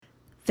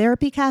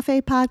Therapy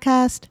Cafe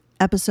Podcast,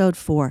 Episode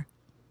 4.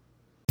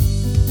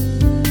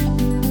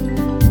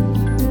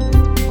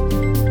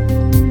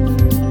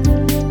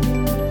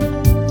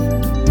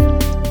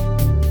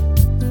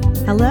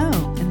 Hello,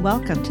 and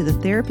welcome to the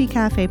Therapy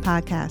Cafe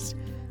Podcast.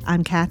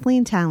 I'm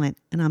Kathleen Talent,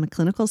 and I'm a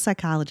clinical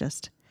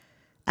psychologist.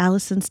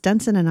 Allison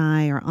Stenson and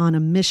I are on a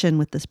mission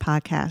with this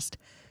podcast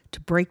to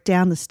break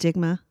down the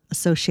stigma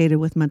associated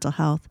with mental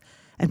health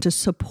and to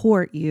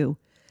support you,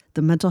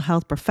 the mental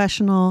health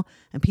professional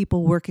and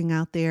people working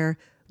out there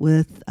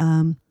with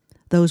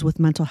those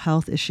with mental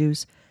health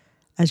issues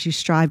as you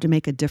strive to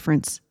make a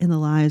difference in the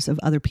lives of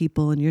other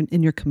people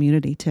in your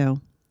community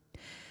too.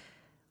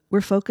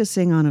 We're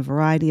focusing on a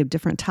variety of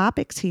different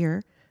topics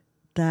here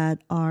that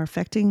are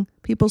affecting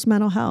people's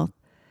mental health.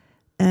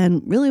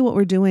 And really what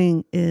we're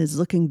doing is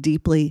looking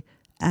deeply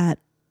at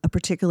a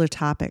particular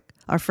topic.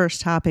 Our first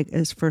topic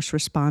is first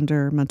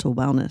responder mental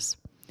wellness.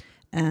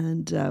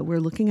 And we're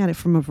looking at it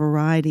from a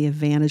variety of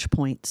vantage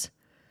points.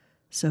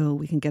 So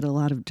we can get a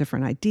lot of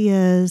different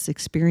ideas,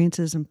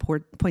 experiences, and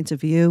points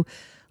of view,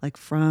 like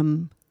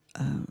from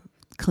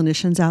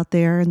clinicians out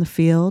there in the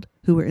field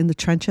who are in the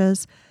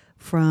trenches,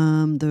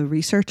 from the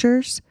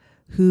researchers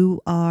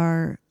who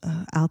are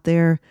out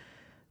there,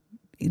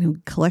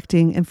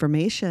 collecting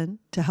information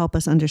to help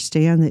us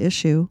understand the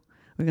issue.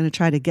 We're going to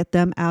try to get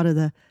them out of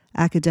the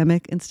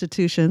academic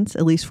institutions,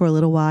 at least for a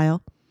little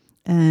while,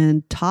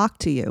 and talk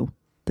to you,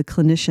 the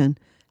clinician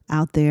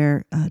out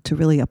there, to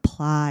really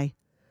apply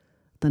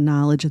the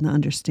knowledge and the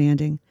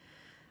understanding.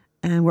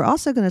 And we're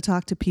also going to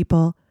talk to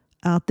people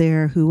out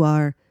there who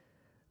are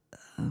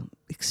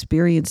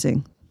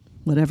experiencing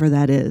whatever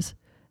that is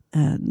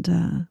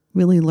and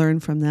really learn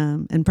from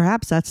them. And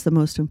perhaps that's the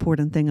most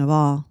important thing of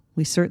all.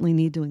 We certainly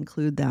need to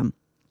include them.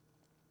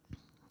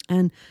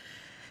 And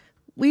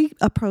we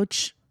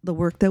approach the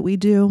work that we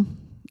do,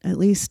 at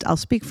least I'll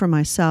speak for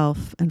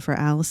myself and for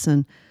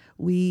Allison,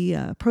 we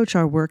approach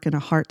our work in a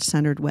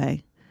heart-centered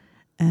way.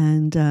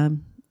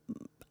 And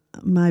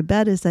my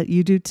bet is that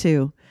you do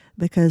too,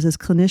 because as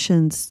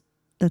clinicians,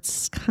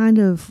 that's kind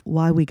of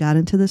why we got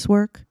into this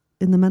work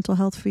in the mental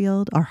health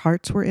field. Our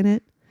hearts were in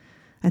it,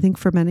 I think,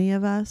 for many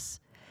of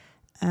us.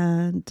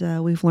 And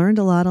we've learned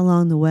a lot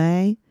along the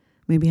way.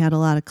 Maybe had a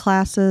lot of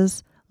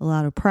classes, a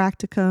lot of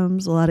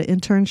practicums, a lot of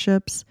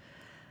internships.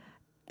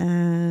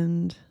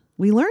 And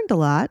we learned a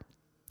lot.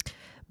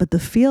 But the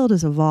field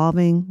is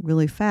evolving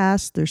really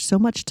fast. There's so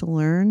much to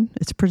learn.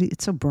 It's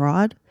so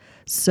broad.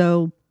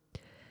 So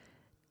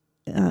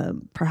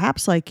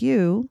perhaps like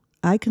you,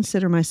 I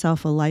consider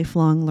myself a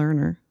lifelong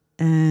learner.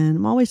 And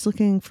I'm always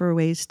looking for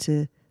ways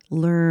to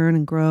learn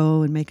and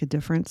grow and make a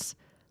difference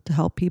to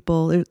help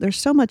people. There's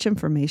so much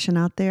information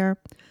out there.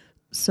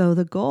 So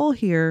the goal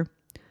here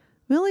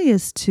really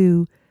is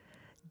to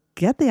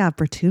get the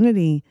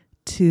opportunity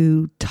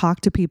to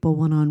talk to people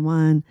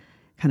one-on-one,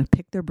 kind of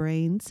pick their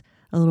brains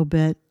a little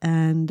bit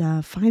and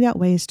find out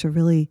ways to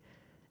really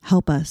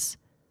help us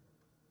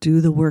do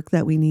the work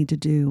that we need to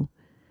do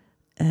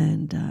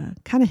and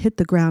kind of hit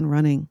the ground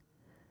running.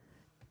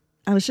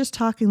 I was just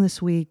talking this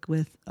week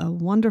with a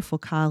wonderful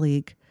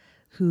colleague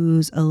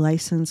who's a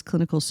licensed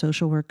clinical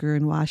social worker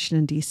in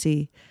Washington,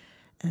 D.C.,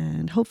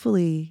 and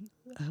hopefully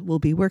we'll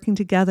be working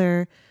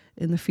together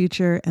in the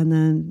future. And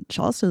then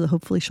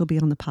hopefully she'll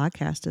be on the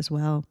podcast as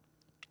well.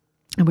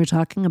 And we're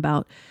talking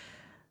about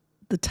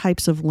the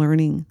types of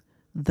learning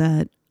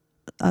that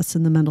us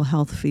in the mental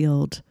health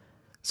field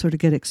sort of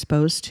get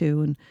exposed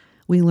to. And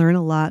we learn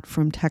a lot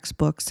from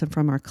textbooks and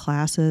from our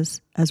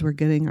classes as we're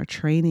getting our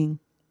training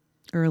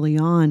early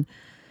on.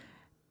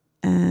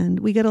 And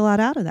we get a lot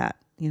out of that.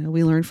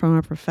 We learn from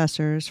our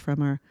professors,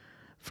 from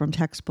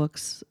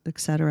textbooks,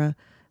 etc.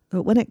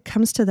 But when it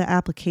comes to the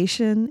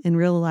application in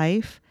real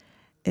life,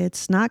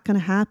 it's not going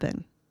to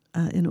happen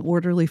in an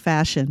orderly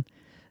fashion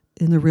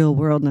in the real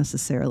world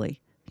necessarily.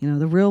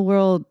 The real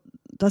world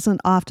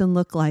doesn't often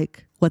look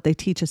like what they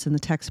teach us in the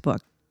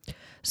textbook.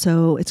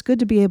 So it's good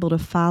to be able to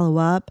follow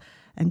up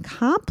and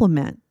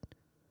complement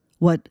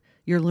what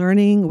you're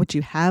learning, what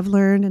you have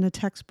learned in a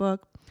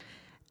textbook,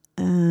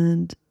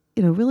 and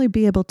really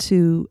be able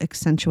to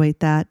accentuate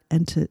that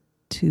and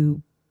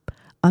to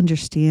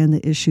understand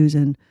the issues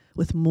and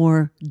with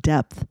more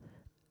depth,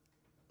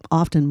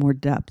 often more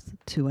depth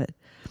to it.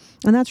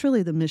 And that's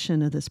really the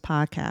mission of this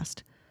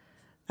podcast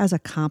as a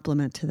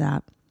complement to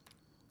that.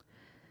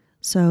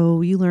 So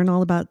you learn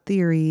all about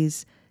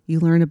theories, you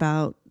learn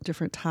about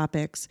different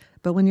topics,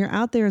 but when you're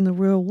out there in the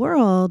real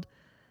world,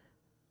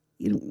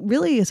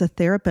 really as a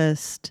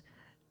therapist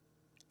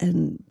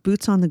and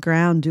boots on the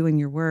ground doing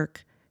your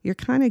work, you're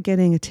kind of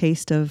getting a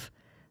taste of,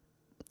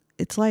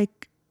 it's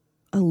like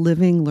a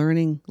living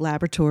learning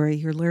laboratory.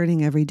 You're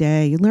learning every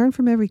day. You learn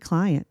from every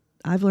client.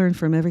 I've learned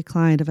from every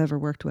client I've ever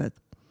worked with.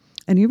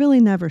 And you really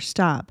never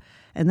stop.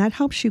 And that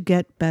helps you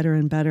get better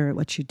and better at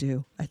what you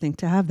do, I think,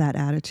 to have that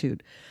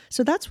attitude.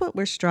 So that's what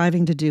we're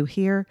striving to do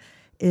here,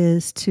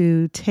 is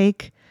to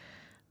take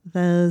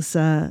those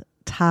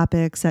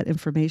topics, that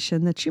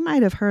information that you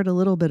might have heard a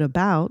little bit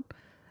about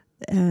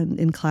and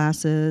in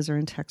classes or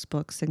in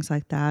textbooks, things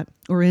like that,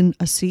 or in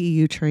a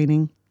CEU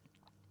training,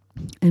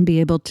 and be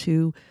able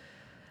to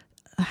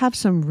have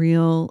some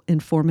real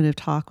informative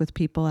talk with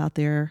people out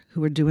there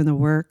who are doing the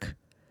work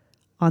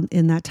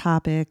in that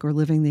topic or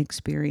living the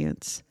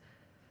experience.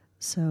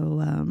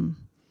 So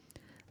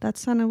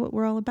that's kind of what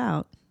we're all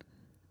about.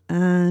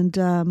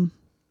 And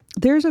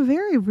there's a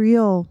very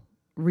real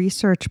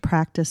research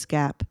practice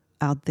gap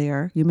out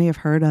there. You may have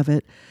heard of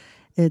it.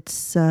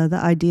 It's the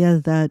idea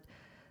that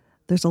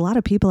there's a lot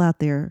of people out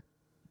there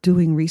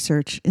doing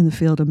research in the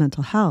field of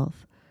mental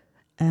health,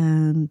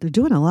 and they're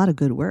doing a lot of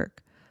good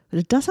work, but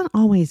it doesn't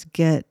always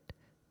get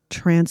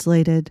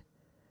translated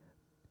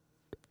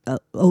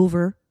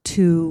over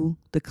to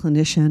the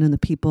clinician and the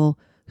people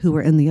who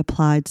are in the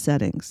applied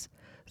settings.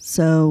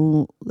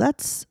 So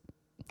that's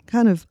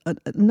kind of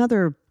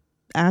another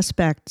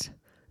aspect.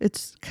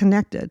 It's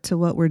connected to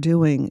what we're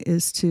doing,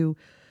 is to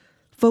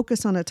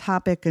focus on a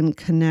topic and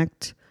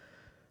connect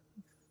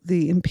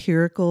the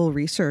empirical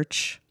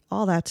research,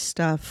 all that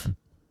stuff,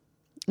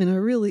 in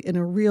a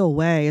real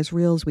way, as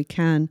real as we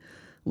can,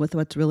 with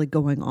what's really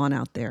going on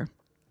out there.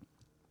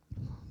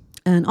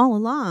 And all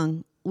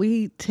along,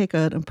 we take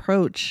an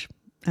approach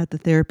at the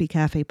Therapy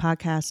Cafe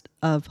podcast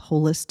of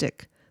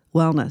holistic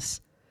wellness.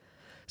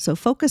 So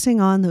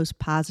focusing on those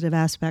positive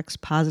aspects,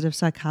 positive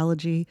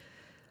psychology,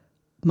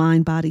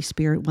 mind, body,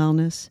 spirit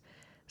wellness.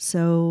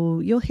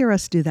 So you'll hear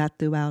us do that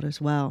throughout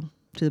as well,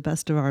 to the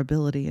best of our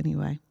ability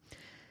anyway.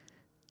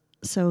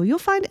 So you'll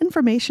find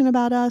information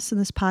about us in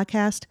this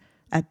podcast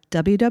at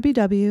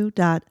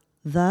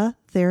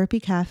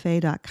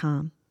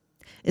www.thetherapycafe.com.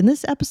 In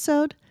this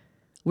episode,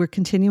 we're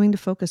continuing to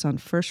focus on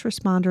first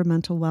responder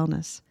mental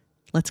wellness.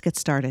 Let's get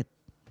started.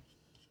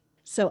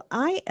 So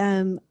I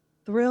am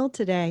thrilled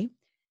today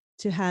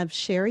to have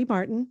Sherry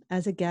Martin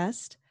as a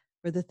guest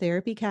for the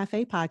Therapy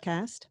Cafe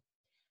podcast.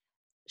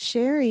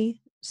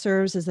 Sherry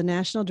serves as the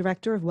National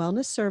Director of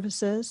Wellness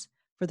Services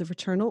for the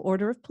Fraternal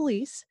Order of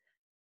Police.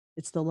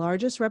 It's the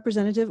largest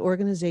representative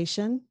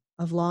organization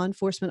of law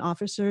enforcement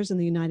officers in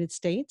the United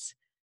States,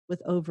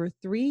 with over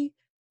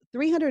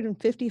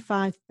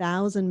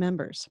 355,000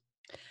 members.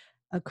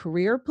 A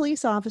career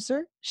police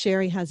officer,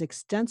 Sherry has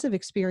extensive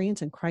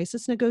experience in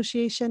crisis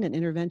negotiation and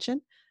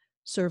intervention,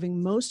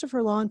 serving most of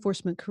her law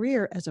enforcement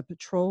career as a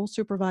patrol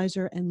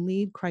supervisor and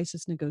lead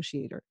crisis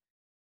negotiator.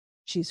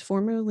 She's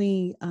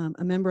formerly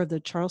a member of the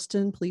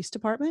Charleston Police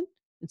Department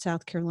in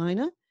South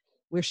Carolina,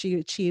 where she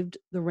achieved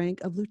the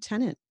rank of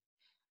lieutenant.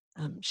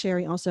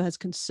 Sherry also has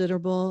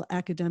considerable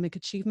academic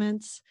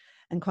achievements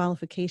and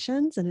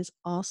qualifications, and is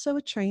also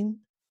a trained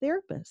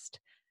therapist.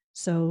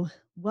 So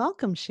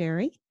welcome,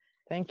 Sherry.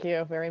 Thank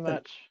you very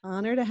much.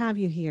 Honor to have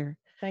you here.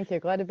 Thank you.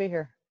 Glad to be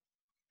here.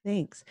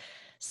 Thanks.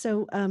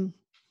 So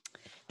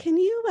can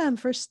you,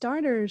 for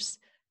starters,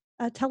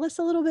 tell us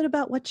a little bit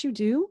about what you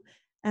do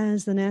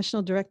as the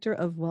National Director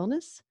of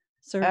Wellness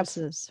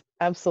Services?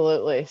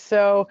 Absolutely.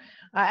 So,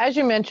 as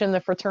you mentioned, the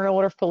Fraternal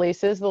Order of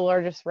Police is the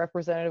largest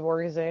representative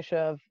organization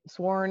of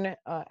sworn,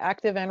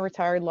 active, and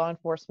retired law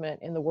enforcement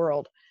in the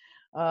world.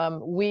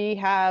 We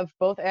have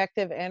both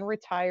active and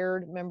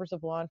retired members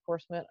of law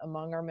enforcement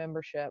among our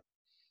membership.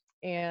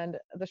 And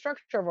the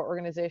structure of our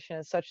organization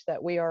is such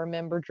that we are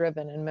member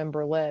driven and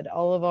member led.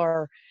 All of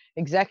our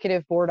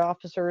executive board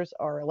officers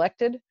are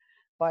elected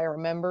by our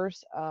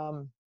members.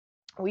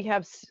 We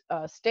have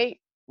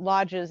state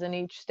lodges in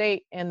each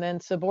state and then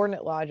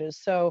subordinate lodges.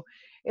 So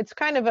it's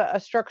kind of a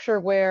structure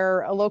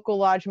where a local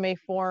lodge may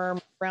form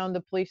around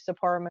the police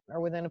department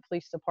or within a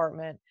police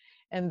department.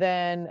 And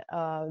then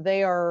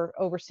they are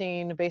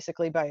overseen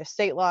basically by a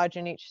state lodge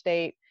in each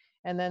state.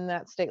 And then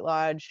that state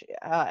lodge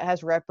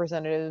has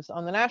representatives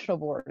on the national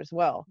board as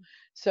well.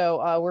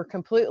 So we're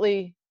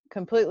completely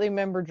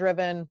member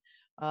driven.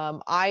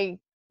 Although I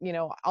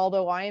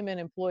am an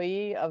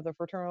employee of the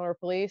Fraternal Order of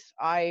Police,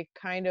 I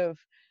kind of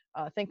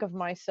think of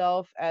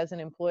myself as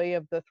an employee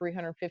of the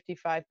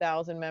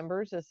 355,000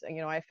 members. As you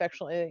know, I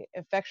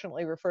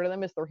affectionately refer to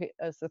them as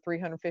the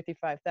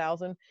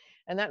 355,000,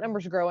 and that number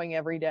is growing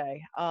every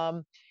day.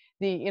 A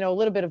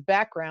little bit of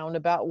background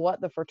about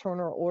what the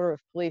Fraternal Order of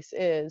Police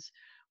is.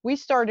 We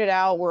started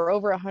out, we're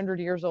over 100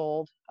 years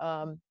old,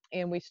 and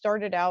we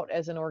started out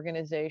as an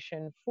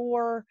organization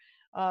for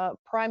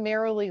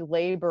primarily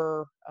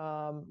labor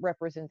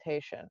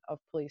representation of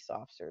police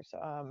officers.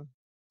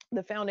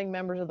 The founding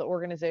members of the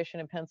organization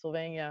in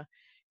Pennsylvania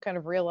kind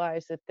of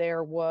realized that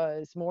there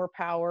was more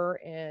power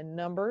in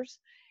numbers,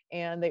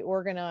 and they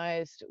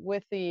organized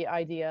with the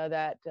idea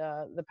that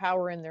the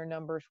power in their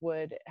numbers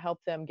would help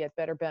them get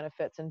better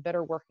benefits and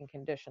better working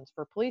conditions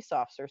for police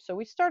officers. So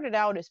we started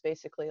out as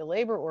basically a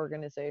labor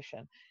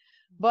organization,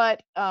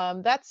 but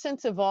that's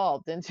since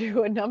evolved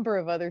into a number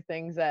of other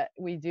things that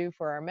we do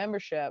for our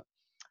membership.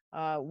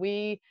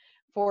 We,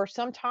 for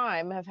some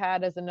time, have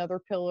had as another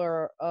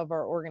pillar of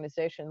our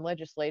organization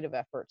legislative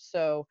efforts.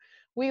 So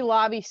we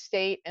lobby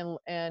state and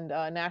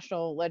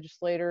national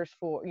legislators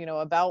for,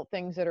 about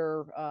things that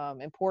are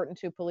important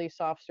to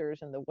police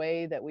officers and the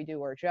way that we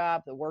do our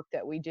job, the work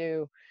that we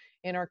do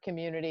in our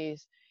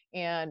communities,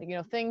 and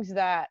things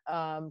that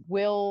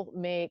will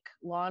make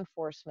law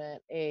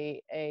enforcement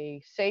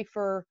a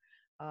safer,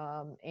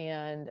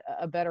 and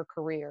a better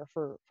career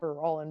for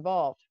all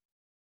involved.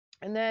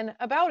 And then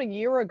about a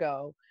year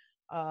ago,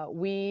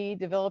 we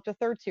developed a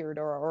third tier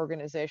to our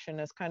organization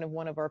as kind of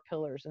one of our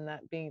pillars, and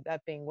that being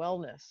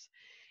wellness.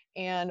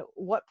 And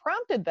what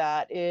prompted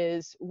that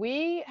is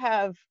we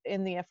have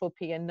in the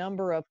FOP a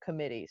number of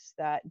committees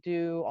that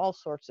do all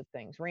sorts of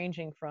things,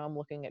 ranging from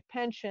looking at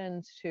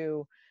pensions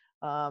to,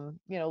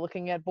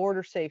 looking at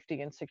border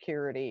safety and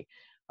security,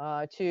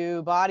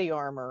 to body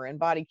armor and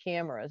body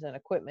cameras and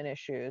equipment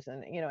issues,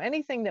 and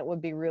anything that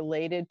would be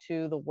related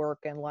to the work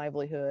and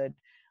livelihood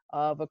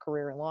of a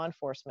career in law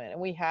enforcement.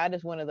 And we had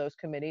as one of those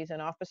committees an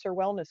officer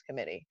wellness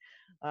committee.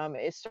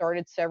 It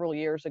started several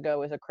years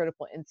ago as a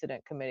critical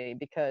incident committee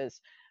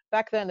because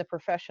back then the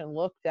profession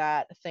looked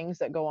at things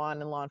that go on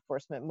in law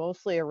enforcement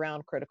mostly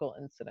around critical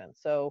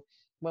incidents. So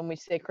when we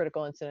say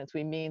critical incidents,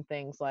 we mean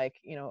things like,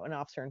 an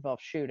officer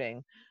involved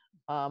shooting,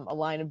 a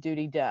line of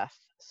duty death,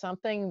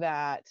 something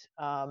that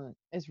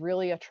is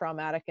really a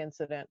traumatic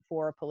incident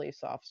for a police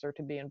officer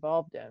to be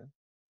involved in.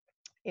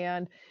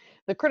 And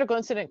the Critical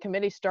Incident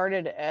Committee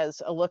started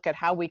as a look at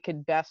how we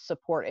could best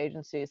support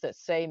agencies that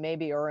say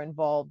maybe are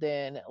involved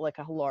in like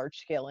a large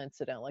scale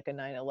incident like a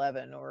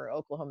 9/11 or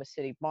Oklahoma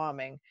City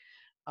bombing,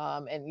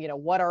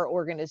 and what our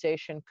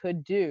organization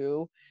could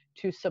do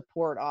to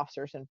support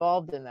officers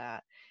involved in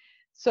that.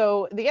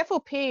 So the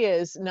FOP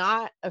is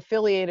not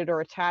affiliated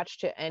or attached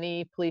to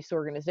any police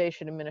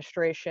organization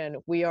administration.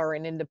 We are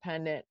an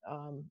independent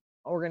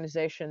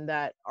organization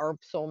that our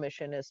sole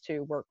mission is to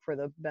work for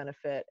the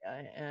benefit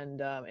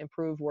and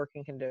improve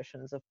working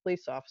conditions of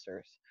police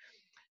officers.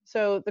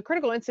 So the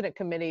Critical Incident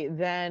Committee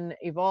then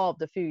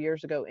evolved a few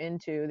years ago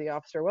into the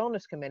Officer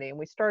Wellness Committee, and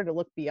we started to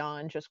look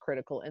beyond just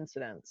critical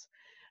incidents.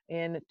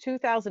 In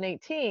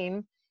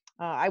 2018,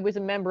 I was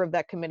a member of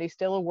that committee,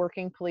 still a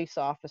working police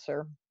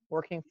officer,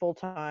 working full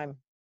time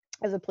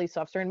as a police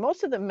officer. And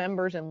most of the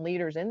members and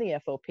leaders in the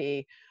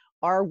FOP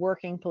are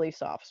working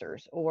police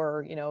officers,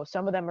 or,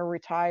 some of them are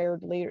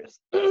retired leaders.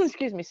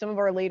 Excuse me, some of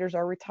our leaders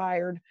are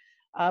retired,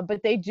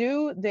 but they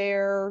do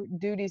their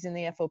duties in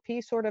the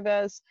FOP sort of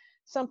as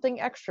something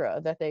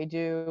extra that they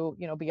do,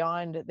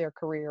 beyond their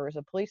career as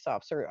a police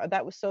officer.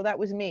 That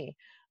was me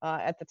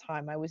at the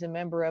time. I was a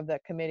member of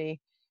that committee.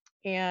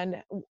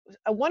 And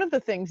one of the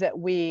things that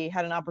we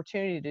had an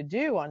opportunity to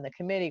do on the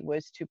committee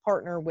was to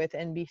partner with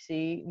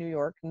NBC New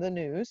York, the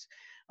news,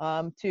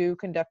 to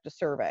conduct a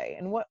survey.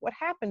 And what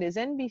happened is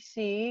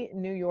NBC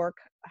New York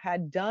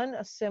had done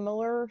a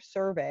similar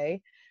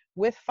survey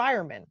with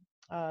firemen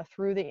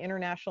through the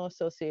International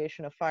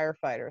Association of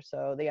Firefighters,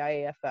 so the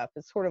IAFF.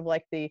 It's sort of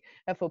like the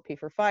FOP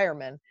for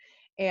firemen.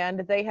 And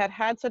they had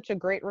had such a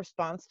great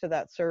response to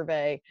that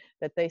survey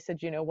that they said,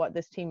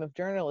 this team of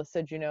journalists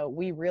said,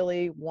 we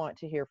really want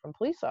to hear from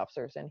police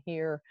officers and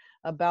hear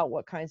about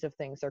what kinds of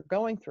things they're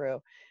going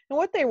through. And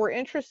what they were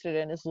interested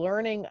in is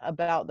learning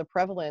about the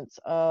prevalence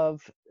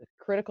of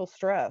critical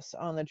stress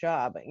on the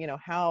job,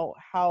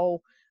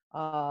 how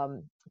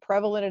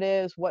prevalent it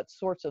is, what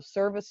sorts of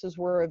services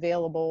were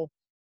available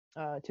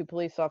to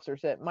police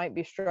officers that might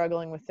be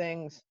struggling with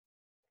things.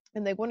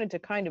 And they wanted to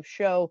kind of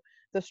show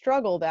the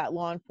struggle that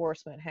law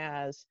enforcement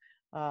has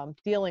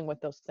dealing with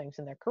those things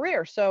in their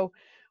career. So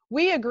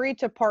we agreed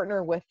to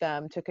partner with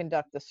them to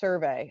conduct the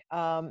survey,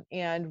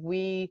 and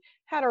we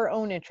had our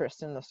own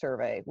interest in the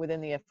survey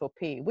within the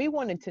FOP. We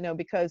wanted to know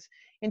because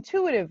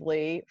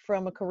intuitively,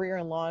 from a career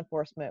in law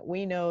enforcement,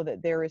 we know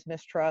that there is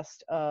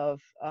mistrust of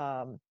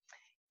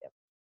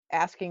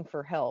asking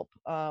for help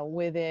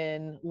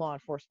within law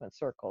enforcement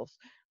circles.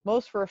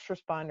 Most first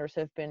responders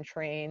have been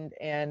trained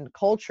and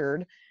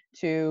cultured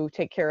to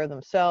take care of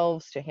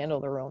themselves, to handle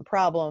their own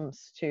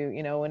problems,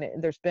 and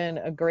there's been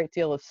a great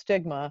deal of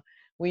stigma,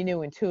 we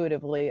knew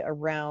intuitively,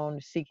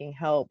 around seeking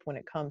help when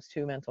it comes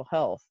to mental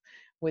health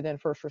within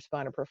first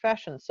responder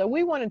professions. So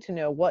we wanted to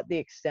know what the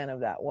extent of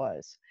that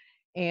was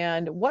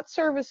and what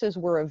services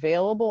were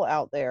available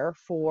out there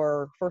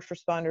for first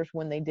responders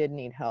when they did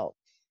need help,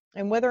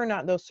 and whether or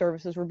not those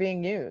services were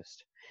being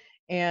used.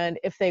 And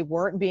if they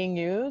weren't being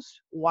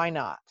used, why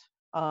not?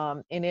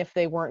 And if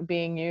they weren't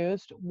being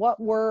used, what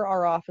were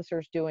our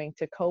officers doing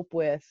to cope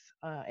with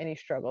any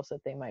struggles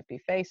that they might be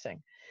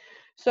facing?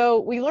 So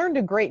we learned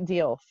a great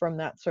deal from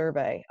that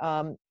survey.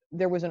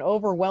 There was an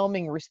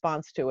overwhelming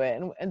response to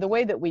it. And the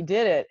way that we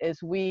did it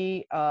is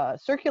we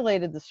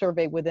circulated the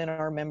survey within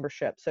our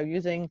membership. So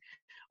using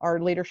our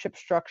leadership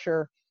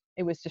structure,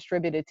 it was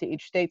distributed to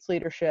each state's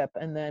leadership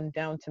and then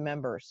down to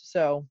members.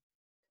 So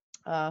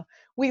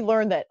we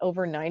learned that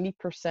over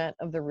 90%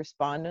 of the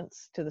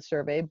respondents to the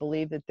survey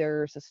believe that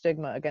there's a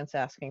stigma against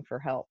asking for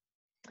help.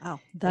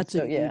 Wow, that's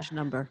a Yeah, huge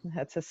number.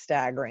 that's a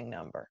staggering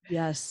number.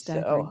 Yes,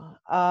 staggering.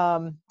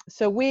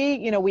 So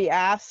we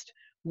asked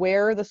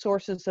where the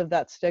sources of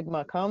that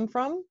stigma come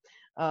from.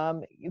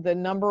 The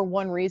number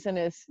one reason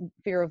is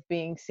fear of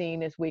being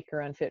seen as weak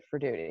or unfit for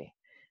duty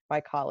by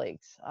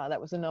colleagues.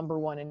 That was the number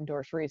one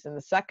endorsed reason.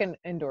 The second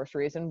endorsed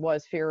reason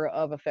was fear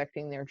of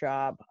affecting their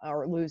job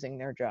or losing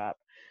their job.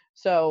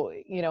 So,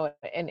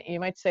 and you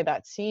might say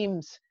that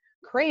seems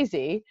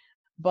crazy,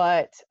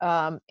 But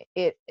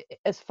it,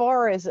 as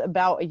far as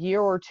about a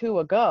year or two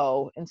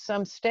ago, in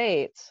some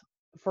states,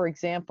 for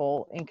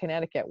example, in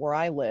Connecticut, where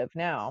I live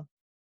now,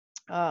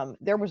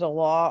 there was a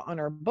law on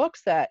our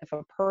books that if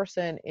a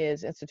person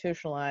is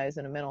institutionalized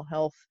in a mental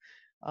health,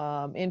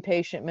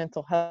 inpatient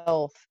mental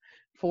health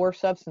for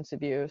substance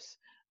abuse,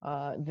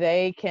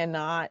 they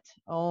cannot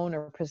own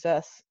or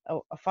possess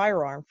a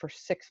firearm for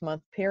 6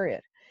 month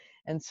period.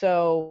 And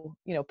so,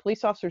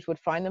 police officers would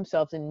find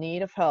themselves in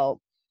need of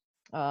help,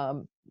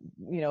 um,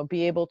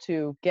 be able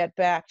to get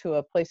back to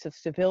a place of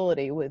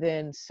stability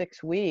within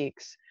 6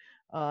 weeks,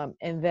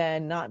 and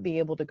then not be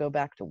able to go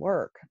back to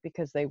work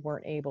because they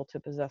weren't able to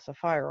possess a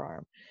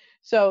firearm.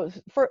 So,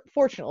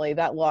 fortunately,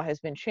 that law has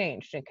been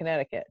changed in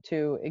Connecticut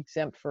to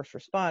exempt first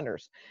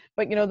responders.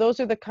 But, those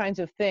are the kinds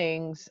of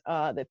things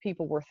that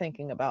people were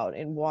thinking about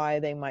and why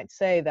they might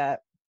say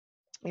that,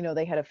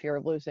 they had a fear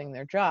of losing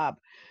their job.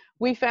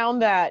 We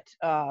found that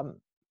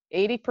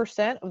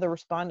 80% of the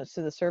respondents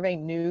to the survey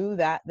knew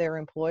that their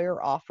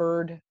employer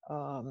offered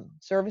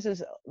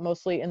services,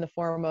 mostly in the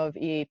form of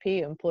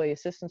EAP, employee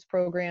assistance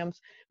programs,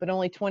 but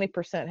only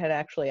 20% had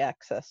actually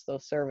accessed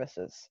those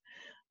services.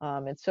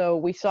 And so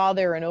we saw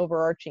there an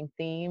overarching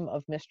theme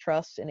of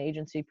mistrust in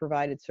agency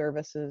provided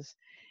services.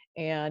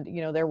 And,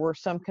 there were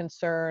some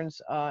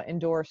concerns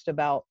endorsed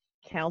about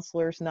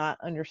counselors not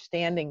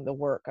understanding the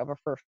work of a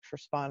first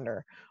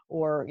responder,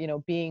 or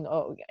being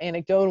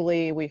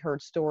anecdotally, we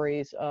heard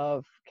stories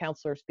of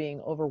counselors being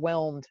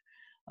overwhelmed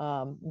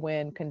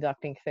when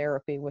conducting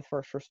therapy with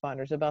first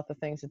responders about the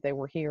things that they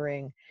were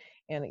hearing,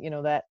 and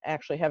that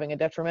actually having a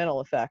detrimental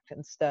effect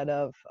instead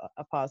of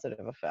a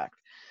positive effect.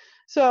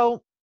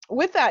 So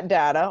with that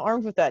data,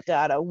 armed with that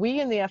data, we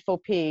in the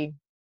FOP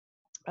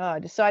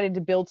decided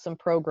to build some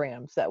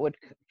programs that would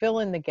fill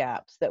in the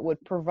gaps, that would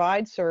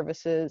provide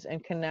services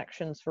and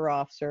connections for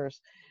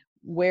officers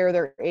where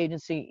their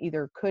agency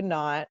either could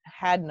not,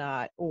 had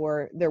not,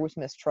 or there was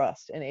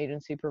mistrust in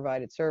agency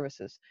provided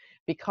services.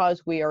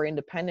 Because we are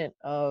independent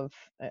of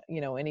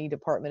any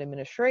department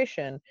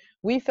administration,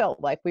 we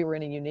felt like we were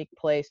in a unique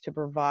place to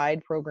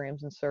provide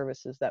programs and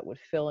services that would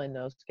fill in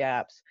those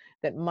gaps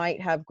that might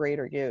have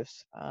greater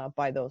use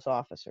by those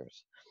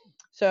officers.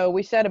 So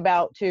we set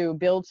about to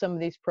build some of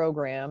these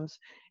programs,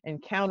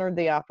 encountered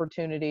the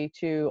opportunity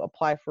to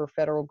apply for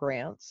federal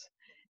grants,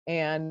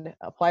 and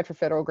applied for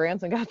federal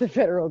grants and got the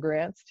federal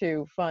grants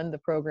to fund the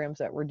programs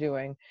that we're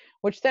doing,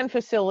 which then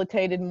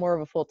facilitated more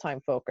of a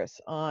full-time focus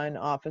on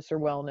officer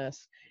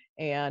wellness.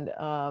 And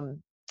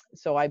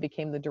so I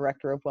became the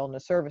director of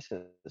wellness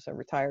services. I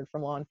retired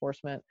from law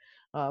enforcement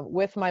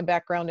with my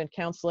background in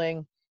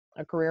counseling,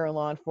 a career in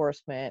law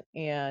enforcement,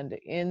 and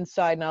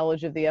inside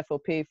knowledge of the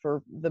FOP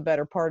for the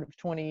better part of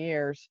 20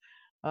 years.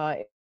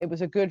 It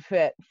was a good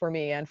fit for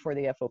me and for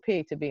the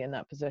FOP to be in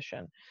that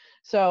position.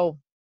 So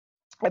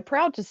I'm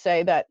proud to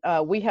say that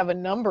we have a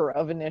number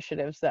of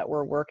initiatives that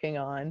we're working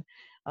on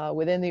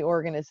within the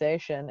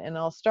organization. And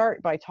I'll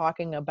start by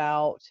talking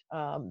about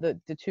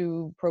the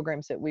two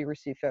programs that we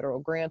receive federal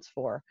grants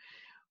for.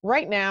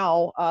 Right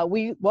now,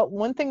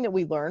 one thing that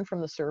we learned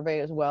from the survey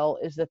as well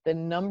is that the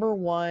number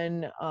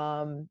one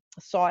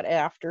sought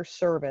after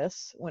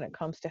service when it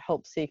comes to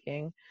help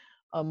seeking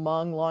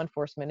among law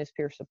enforcement is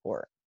peer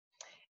support.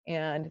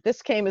 And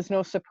this came as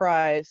no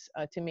surprise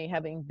to me,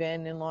 having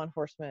been in law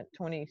enforcement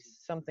 20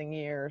 something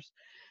years.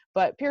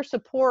 But peer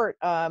support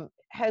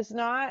has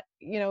not,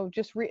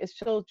 it's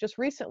still just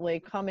recently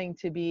coming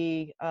to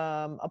be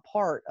a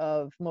part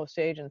of most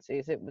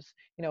agencies. It was,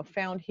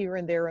 found here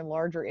and there in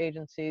larger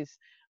agencies.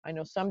 I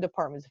know some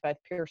departments have had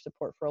peer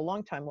support for a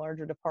long time,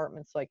 larger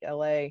departments like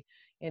LA,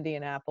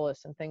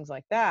 Indianapolis, and things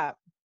like that.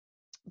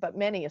 But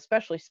many,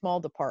 especially small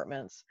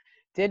departments,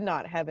 did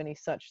not have any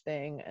such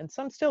thing, and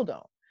some still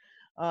don't.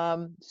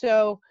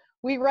 So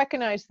we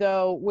recognize,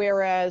 though,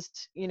 whereas,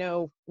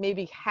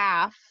 maybe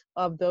half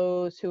of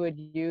those who had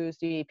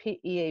used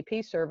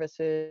EAP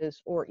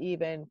services or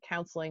even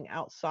counseling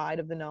outside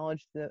of the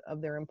knowledge of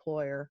their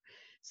employer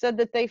said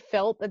that they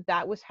felt that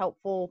that was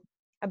helpful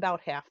about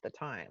half the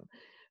time.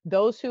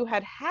 Those who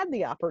had had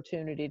the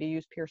opportunity to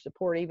use peer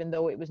support, even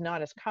though it was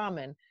not as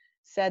common,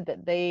 said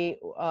that they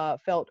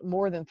felt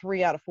more than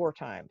 3 out of 4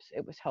 times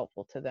it was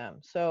helpful to them.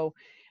 So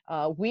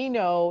we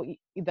know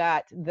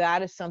that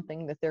that is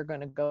something that they're going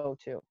to go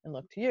to and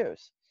look to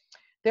use.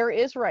 There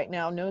is right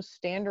now no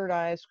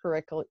standardized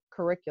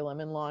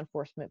curriculum in law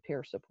enforcement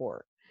peer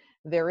support.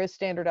 There is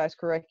standardized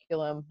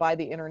curriculum by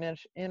the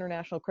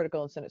International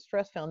Critical Incident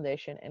Stress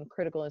Foundation and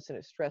Critical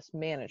Incident Stress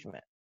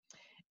Management.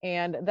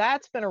 And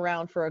that's been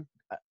around for a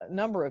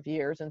number of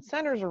years and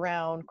centers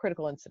around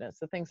critical incidents,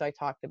 the things I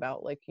talked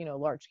about, like,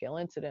 large scale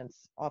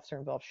incidents, officer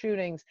involved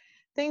shootings,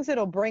 things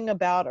that'll bring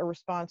about a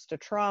response to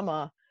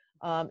trauma,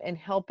 and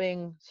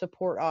helping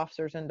support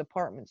officers and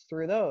departments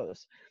through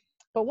those.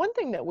 But one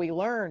thing that we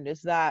learned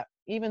is that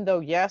even though,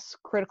 yes,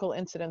 critical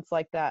incidents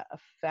like that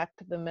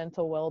affect the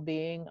mental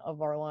well-being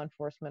of our law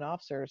enforcement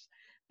officers,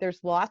 there's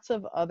lots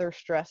of other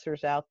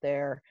stressors out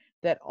there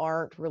that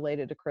aren't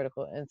related to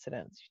critical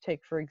incidents. You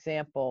take, for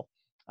example,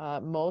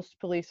 Most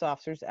police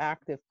officers,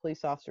 active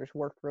police officers,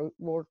 work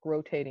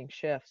rotating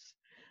shifts,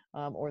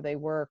 or they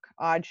work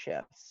odd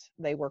shifts.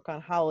 They work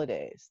on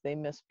holidays. They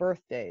miss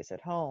birthdays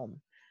at home.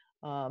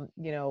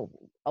 You know,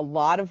 a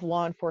lot of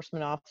law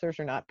enforcement officers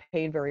are not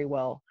paid very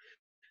well,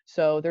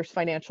 so there's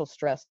financial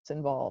stress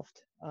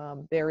involved.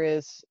 There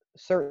is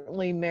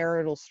certainly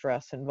marital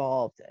stress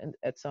involved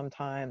at some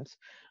times,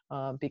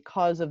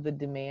 because of the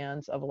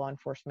demands of a law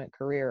enforcement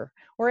career,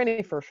 or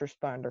any first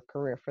responder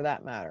career for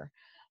that matter.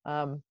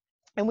 Um,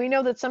 and we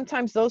know that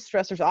oftentimes those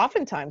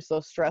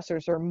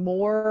stressors are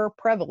more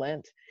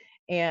prevalent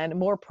and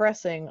more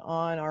pressing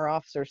on our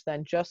officers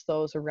than just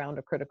those around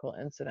a critical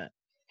incident.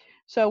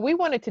 So we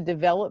wanted to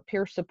develop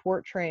peer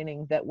support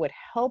training that would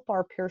help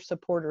our peer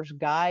supporters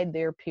guide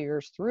their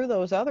peers through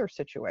those other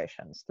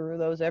situations, through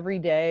those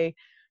everyday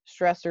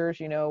stressors.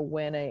 You know,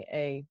 when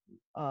a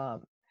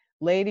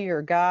lady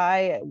or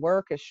guy at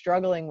work is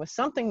struggling with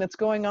something that's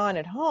going on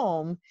at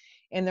home,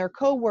 and their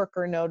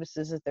coworker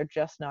notices that they're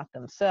just not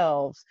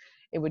themselves,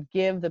 it would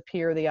give the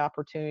peer the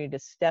opportunity to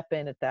step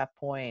in at that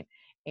point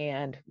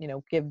and, you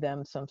know, give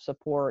them some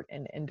support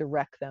and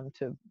direct them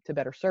to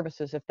better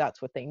services if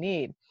that's what they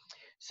need.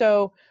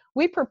 So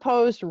we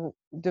proposed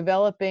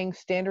developing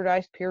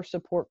standardized peer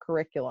support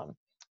curriculum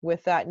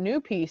with that new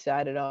piece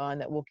added on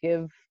that will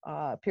give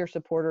peer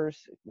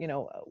supporters, you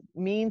know,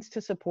 means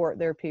to support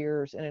their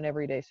peers in an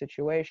everyday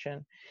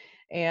situation.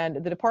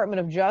 And the Department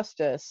of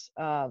Justice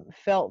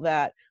felt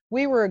that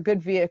we were a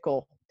good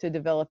vehicle to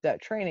develop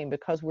that training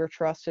because we're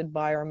trusted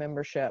by our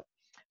membership.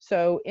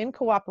 So in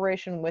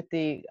cooperation with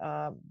the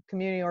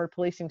Community Order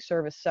Policing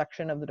Service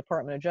section of the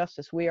Department of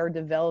Justice, we are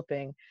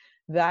developing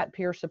that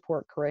peer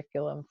support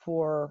curriculum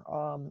for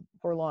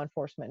law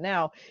enforcement.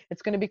 Now,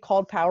 it's going to be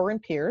called Power in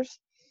Peers,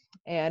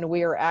 and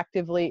we are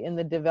actively in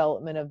the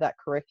development of that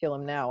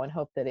curriculum now and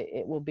hope that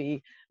it will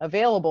be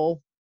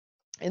available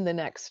in the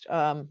next,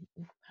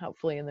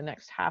 hopefully in the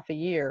next half a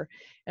year.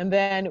 And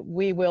then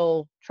we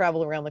will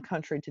travel around the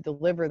country to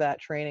deliver that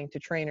training to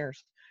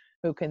trainers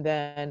who can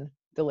then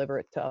deliver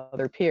it to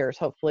other peers,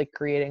 hopefully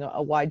creating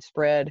a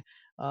widespread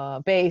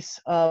base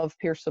of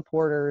peer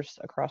supporters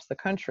across the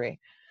country.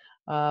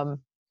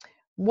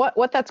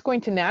 What that's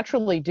going to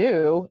naturally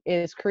do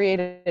is create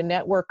a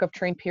network of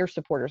trained peer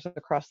supporters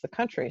across the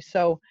country.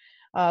 So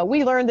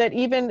we learned that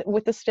even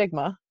with the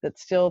stigma that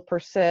still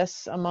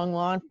persists among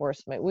law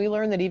enforcement, we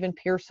learned that even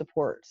peer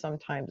support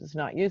sometimes is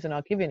not used. And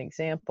I'll give you an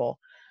example.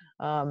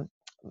 The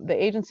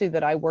agency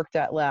that I worked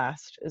at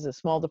last is a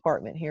small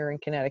department here in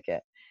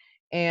Connecticut,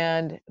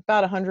 and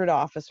about 100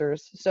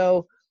 officers.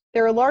 So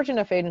they're a large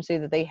enough agency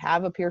that they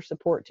have a peer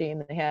support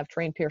team. They have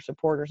trained peer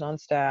supporters on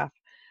staff.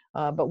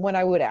 But when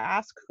I would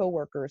ask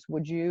coworkers,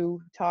 would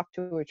you talk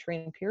to a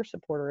trained peer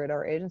supporter at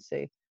our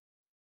agency?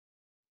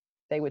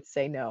 They would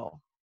say no,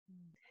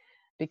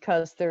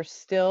 because there's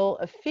still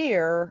a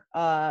fear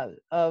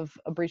of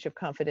a breach of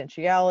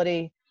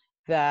confidentiality,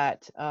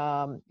 that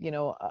you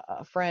know,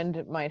 a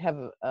friend might have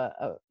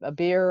a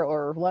beer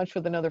or lunch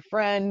with another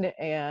friend,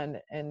 and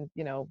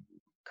you know,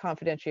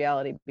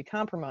 confidentiality be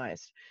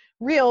compromised.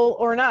 Real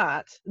or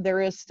not,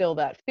 there is still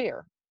that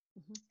fear.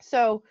 Mm-hmm.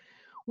 So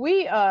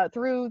we,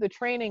 through the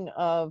training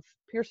of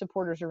peer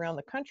supporters around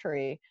the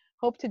country,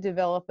 hope to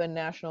develop a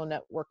national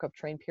network of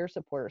trained peer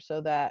supporters so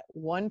that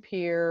one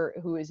peer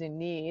who is in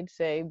need,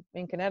 say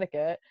in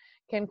Connecticut,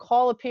 can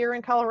call a peer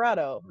in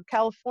Colorado or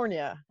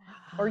California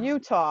or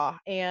Utah,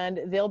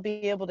 and they'll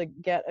be able to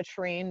get a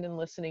trained and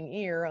listening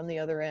ear on the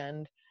other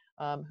end,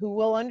 who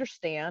will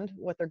understand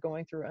what they're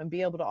going through and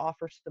be able to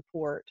offer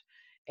support.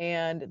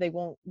 And they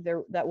won't,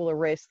 that will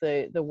erase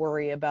the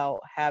worry about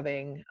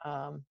having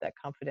that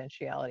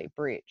confidentiality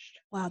breached.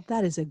 Wow,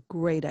 that is a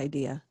great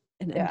idea.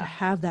 And to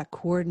have that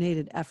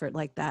coordinated effort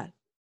like that,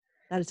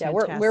 that is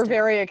fantastic. We're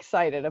very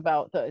excited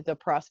about the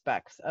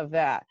prospects of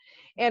that.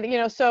 And, you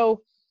know,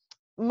 so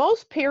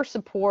most peer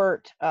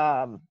support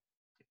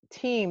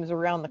teams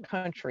around the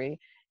country,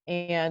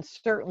 and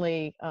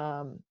certainly,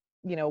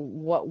 you know,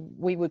 what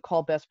we would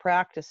call best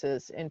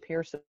practices in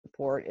peer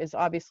support is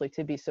obviously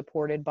to be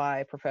supported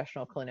by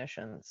professional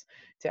clinicians,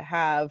 to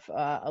have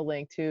a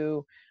link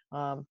to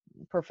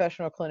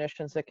professional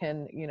clinicians that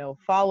can, you know,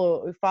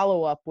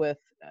 follow up with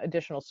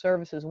additional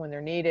services when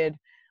they're needed,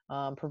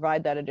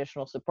 provide that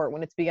additional support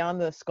when it's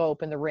beyond the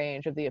scope and the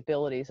range of the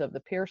abilities of the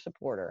peer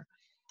supporter.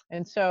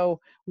 And so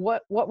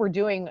what we're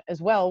doing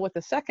as well with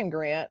the second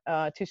grant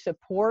to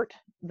support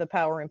the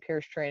Power in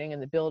Peers training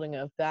and the building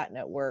of that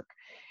network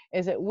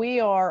is that we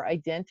are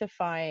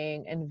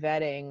identifying and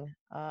vetting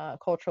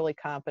culturally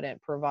competent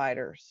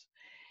providers.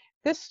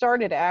 This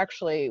started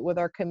actually with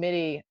our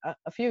committee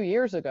a few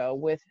years ago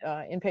with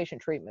inpatient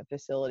treatment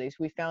facilities.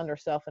 We found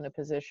ourselves in a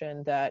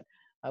position that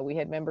we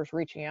had members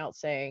reaching out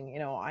saying, you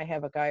know, I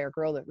have a guy or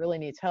girl that really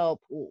needs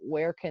help.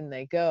 Where can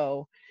they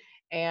go?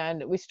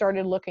 And we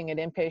started looking at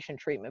inpatient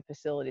treatment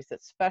facilities that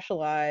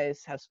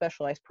have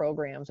specialized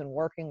programs and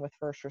working with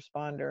first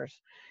responders,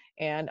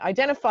 and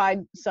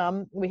identified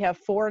some. We have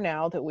 4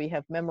 now that we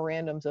have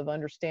memorandums of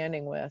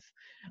understanding with.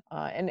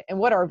 And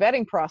what our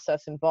vetting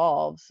process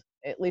involves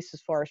at least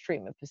as far as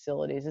treatment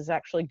facilities, is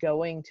actually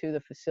going to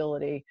the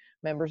facility,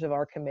 members of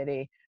our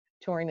committee,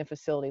 touring the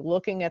facility,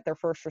 looking at their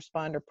first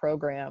responder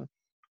program,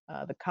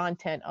 the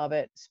content of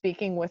it,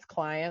 speaking with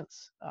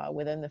clients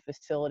within the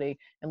facility,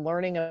 and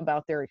learning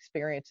about their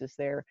experiences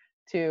there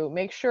to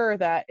make sure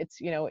that it's,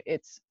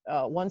 it's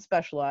one,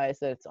 specialized,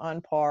 that it's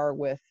on par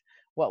with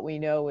what we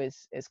know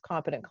is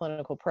competent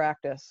clinical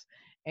practice,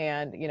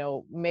 and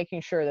making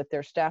sure that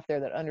there's staff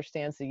there that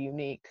understands the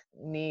unique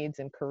needs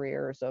and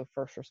careers of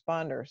first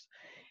responders.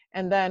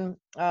 And then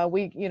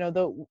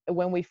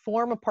when we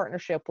form a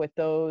partnership with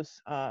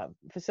those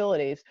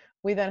facilities,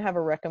 we then have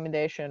a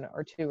recommendation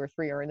or two or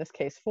three, or in this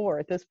case four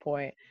at this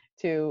point,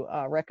 to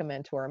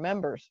recommend to our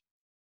members.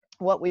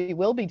 What we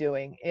will be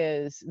doing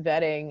is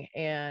vetting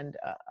and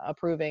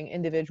approving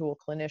individual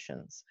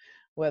clinicians,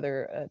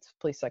 whether it's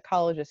police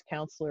psychologists,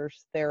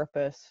 counselors,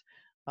 therapists.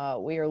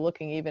 We are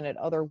looking even at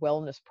other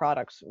wellness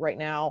products right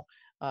now.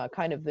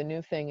 Kind of the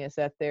new thing is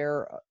that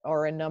there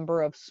are a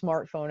number of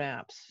smartphone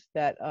apps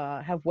that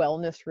have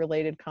wellness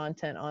related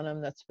content on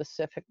them that's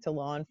specific to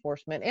law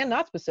enforcement and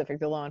not specific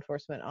to law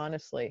enforcement,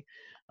 honestly.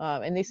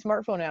 And these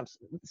smartphone apps,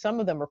 some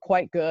of them are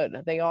quite good.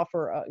 They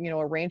offer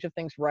a range of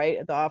things right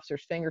at the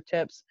officer's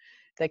fingertips.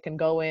 They can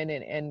go in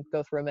and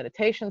go through a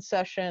meditation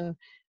session.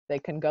 They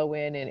can go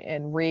in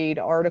and read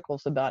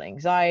articles about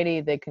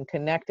anxiety. They can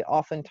connect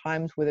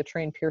oftentimes with a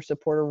trained peer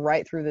supporter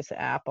right through this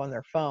app on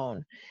their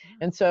phone.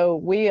 And so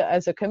we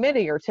as a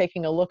committee are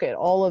taking a look at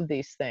all of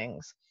these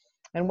things.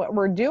 And what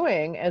we're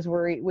doing is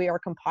we are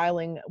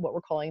compiling what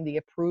we're calling the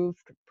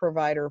Approved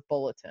Provider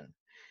Bulletin.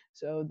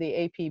 So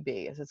the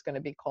APB, as it's going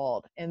to be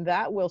called. And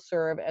that will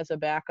serve as a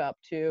backup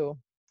to,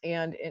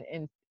 and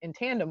in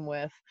tandem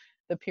with,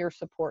 the peer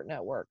support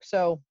network.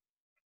 So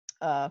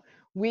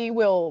we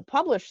will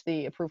publish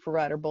the Approved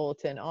Provider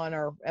Bulletin on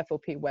our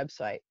FOP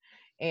website.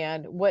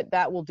 And what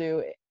that will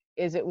do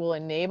is it will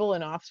enable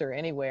an officer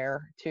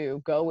anywhere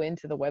to go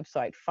into the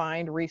website,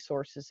 find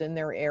resources in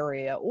their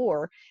area,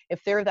 or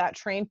if they're that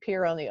trained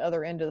peer on the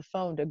other end of the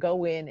phone, to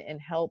go in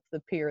and help the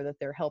peer that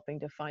they're helping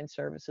to find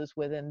services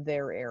within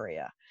their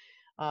area.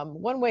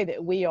 One way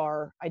that we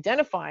are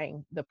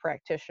identifying the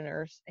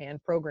practitioners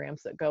and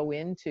programs that go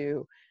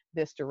into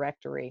this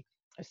directory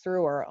is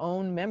through our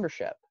own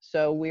membership.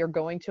 So we are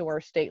going to our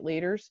state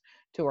leaders,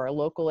 to our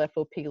local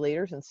FOP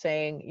leaders, and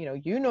saying,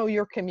 you know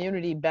your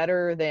community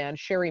better than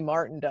Sherry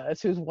Martin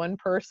does, who's one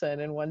person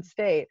in one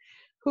state.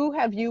 Who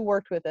have you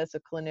worked with as a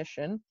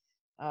clinician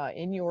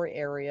in your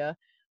area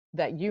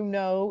that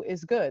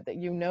is good,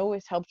 that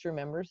has helped your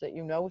members, that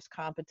is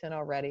competent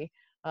already,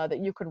 that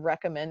you could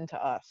recommend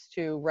to us,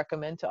 to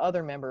recommend to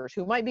other members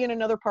who might be in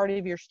another part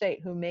of your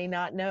state who may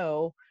not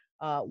know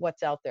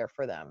what's out there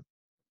for them.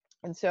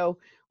 And so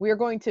we are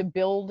going to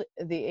build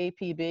the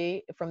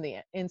APB from the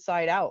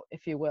inside out,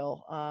 if you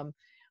will.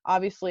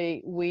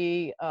 Obviously,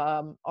 we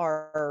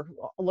are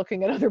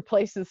looking at other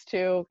places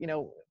too,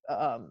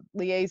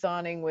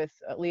 liaising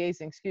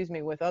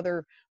with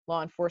other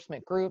law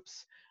enforcement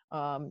groups,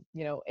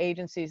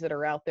 agencies that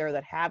are out there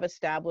that have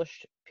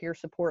established peer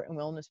support and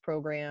wellness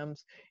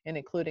programs, and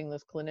including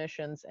those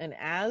clinicians. And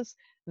as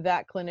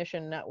that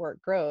clinician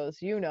network grows,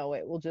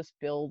 it will just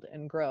build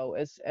and grow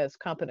as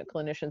competent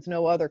clinicians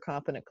know other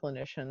competent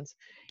clinicians,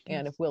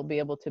 and if we'll be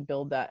able to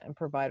build that and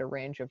provide a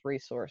range of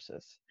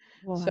resources.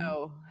 Wow.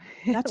 So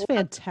that's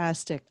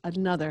fantastic.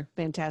 Another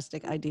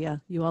fantastic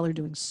idea. You all are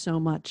doing so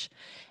much.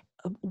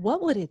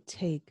 What would it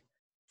take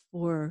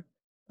for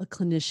a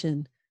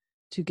clinician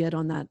to get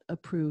on that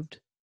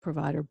Approved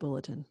Provider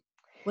Bulletin?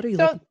 What are you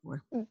looking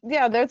for?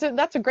 Yeah,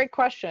 that's a great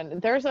question.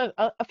 There's a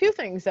few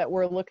things that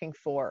we're looking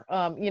for.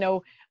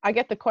 I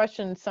get the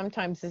question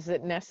sometimes, is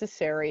it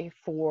necessary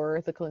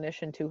for the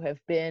clinician to have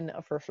been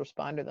a first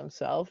responder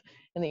themselves?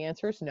 And the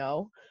answer is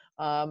no.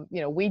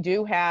 We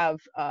do have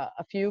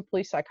a few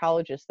police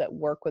psychologists that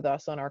work with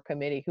us on our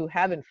committee who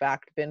have in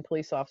fact been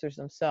police officers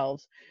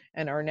themselves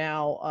and are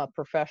now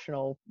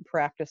professional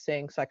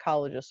practicing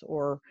psychologists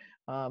or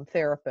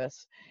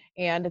therapists.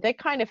 And they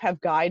kind of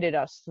have guided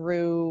us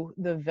through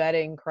the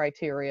vetting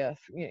criteria,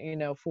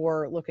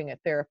 for looking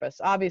at therapists.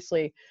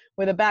 Obviously,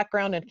 with a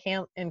background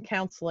in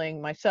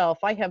counseling myself,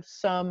 I have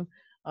some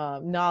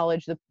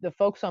knowledge. The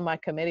folks on my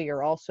committee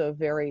are also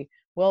very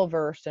well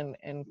versed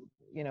in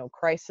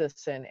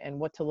crisis and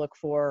what to look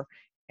for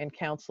in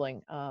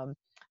counseling.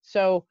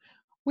 So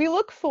we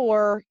look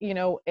for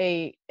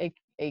a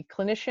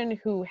clinician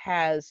who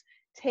has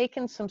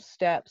taken some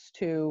steps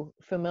to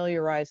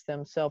familiarize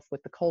themselves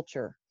with the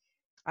culture.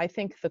 I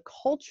think the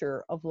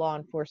culture of law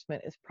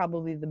enforcement is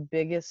probably the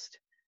biggest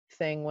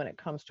thing when it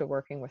comes to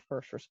working with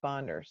first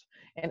responders,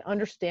 and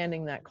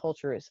understanding that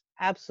culture is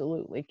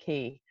absolutely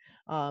key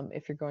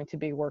if you're going to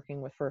be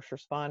working with first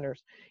responders.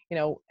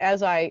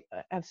 As I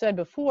have said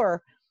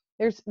before,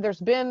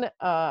 there's been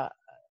a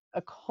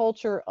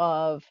culture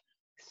of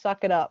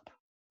suck it up,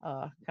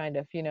 kind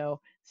of,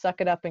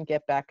 suck it up and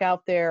get back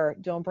out there.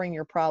 Don't bring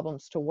your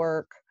problems to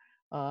work.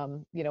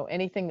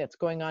 Anything that's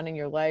going on in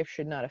your life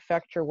should not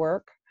affect your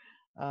work.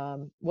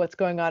 What's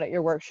going on at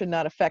your work should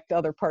not affect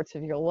other parts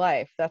of your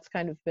life. That's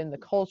kind of been the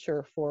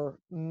culture for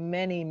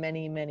many,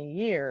 many, many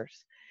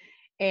years.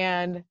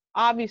 And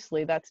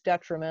obviously, that's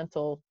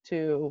detrimental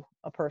to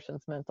a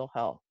person's mental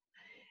health.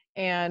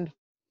 And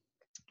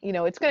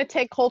it's going to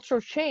take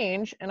cultural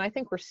change, and I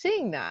think we're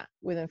seeing that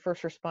within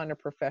first responder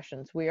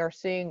professions. We are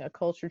seeing a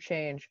culture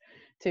change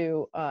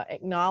to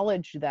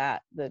acknowledge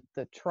that the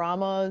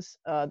traumas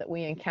that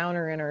we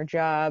encounter in our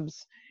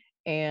jobs,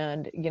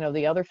 and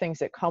the other things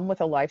that come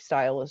with a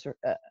lifestyle is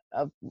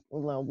of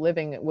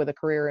living with a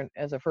career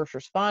as a first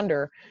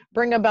responder,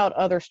 bring about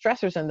other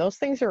stressors, and those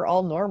things are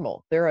all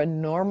normal. They're a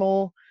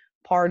normal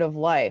part of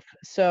life.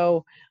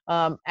 So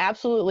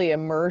absolutely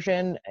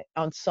immersion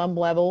on some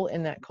level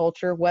in that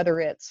culture, whether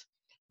it's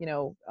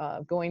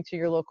going to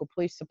your local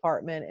police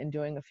department and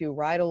doing a few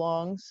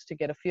ride-alongs to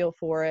get a feel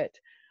for it,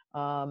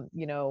 um,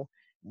 you know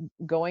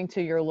going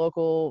to your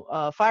local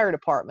fire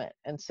department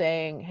and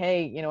saying,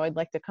 hey, I'd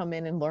like to come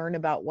in and learn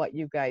about what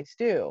you guys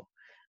do.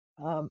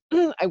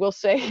 I will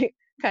say,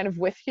 kind of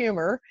with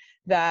humor,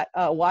 that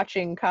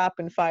watching cop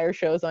and fire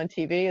shows on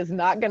TV is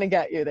not going to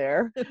get you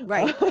there.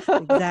 Right.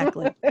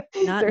 Exactly.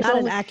 Not There's not an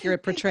only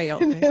accurate portrayal,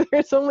 right?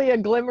 there's only a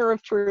glimmer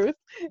of truth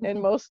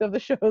in most of the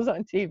shows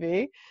on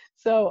TV.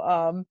 So,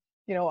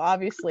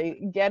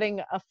 obviously, getting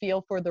a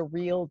feel for the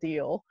real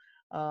deal,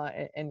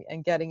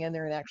 and getting in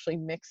there and actually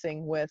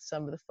mixing with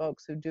some of the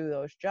folks who do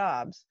those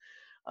jobs.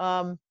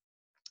 Um,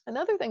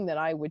 Another thing that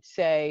I would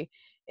say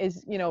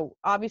is,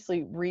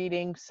 obviously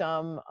reading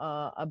some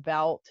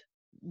about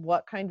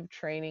what kind of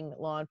training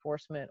law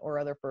enforcement or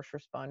other first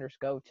responders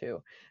go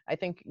to. I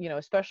think,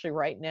 especially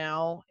right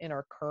now in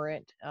our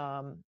current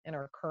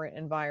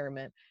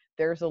environment,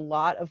 there's a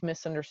lot of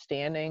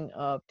misunderstanding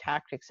of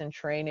tactics and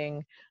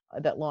training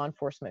that law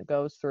enforcement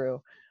goes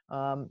through.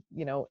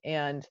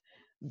 And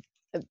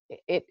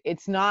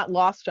it's not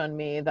lost on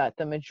me that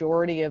the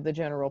majority of the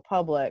general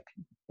public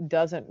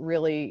doesn't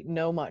really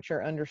know much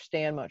or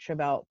understand much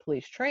about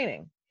police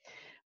training.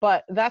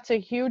 But that's a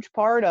huge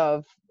part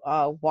of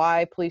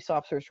why police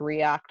officers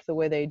react the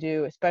way they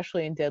do,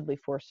 especially in deadly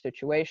force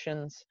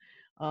situations.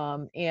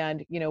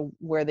 And,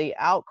 where the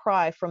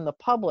outcry from the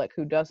public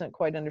who doesn't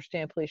quite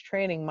understand police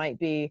training might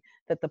be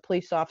that the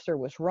police officer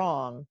was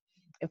wrong.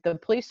 If the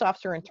police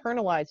officer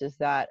internalizes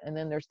that, and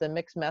then there's the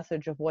mixed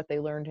message of what they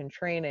learned in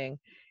training,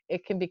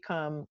 it can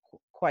become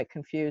quite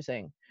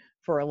confusing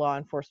for a law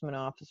enforcement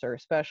officer,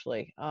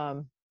 especially.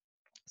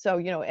 So,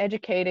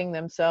 educating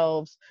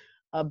themselves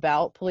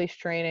about police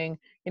training,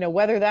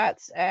 whether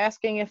that's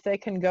asking if they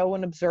can go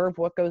and observe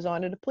what goes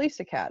on at a police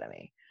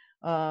academy,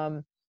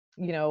 um,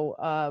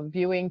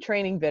 viewing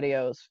training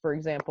videos, for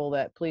example,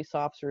 that police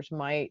officers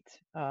might,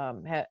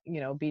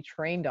 be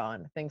trained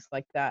on, things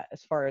like that,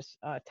 as far as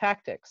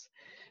tactics.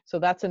 So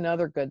that's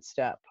another good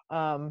step.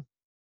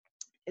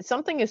 It's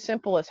something as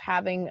simple as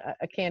having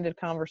a candid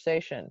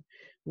conversation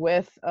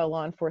with a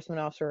law enforcement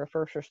officer or a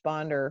first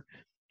responder,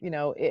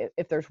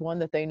 if there's one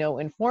that they know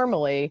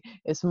informally,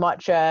 as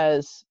much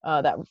as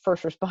that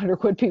first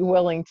responder would be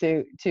willing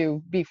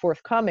to be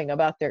forthcoming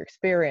about their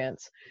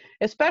experience,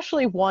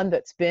 especially one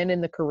that's been in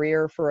the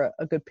career for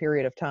a good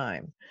period of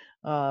time.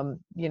 Um,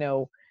 you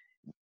know,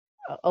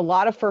 a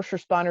lot of first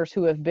responders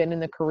who have been in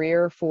the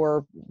career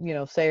for,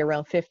 say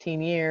around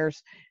 15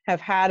 years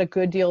have had a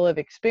good deal of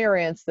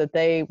experience that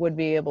they would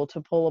be able to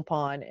pull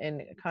upon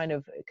and kind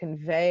of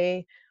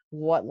convey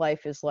what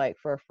life is like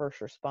for a first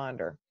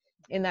responder.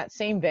 In that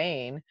same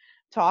vein,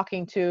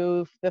 talking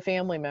to the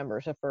family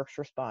members of first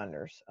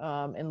responders,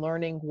 and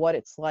learning what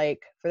it's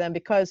like for them,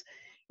 because,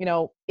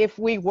 if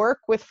we work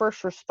with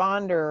first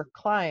responder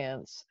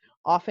clients,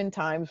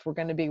 oftentimes we're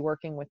going to be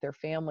working with their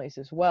families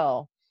as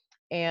well,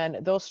 and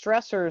those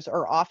stressors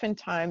are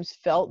oftentimes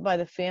felt by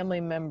the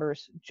family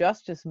members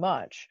just as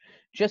much,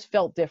 just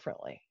felt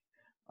differently.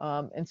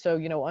 And so,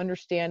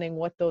 understanding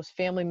what those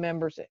family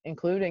members,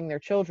 including their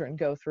children,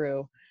 go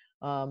through,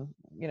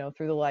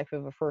 through the life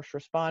of a first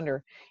responder.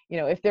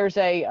 If there's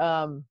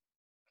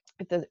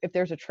if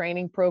there's a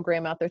training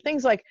program out there,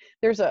 things like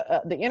there's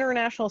the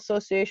International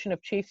Association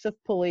of Chiefs of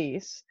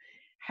Police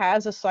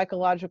has a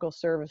psychological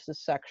services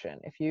section.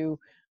 If you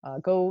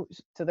go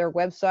to their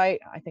website,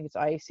 I think it's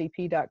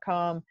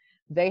iacp.com,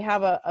 they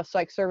have a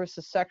psych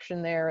services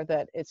section there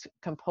that it's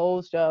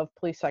composed of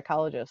police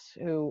psychologists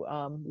who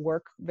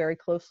work very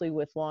closely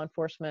with law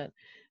enforcement.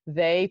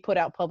 They put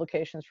out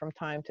publications from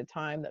time to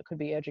time that could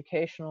be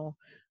educational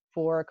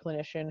for a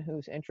clinician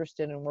who's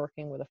interested in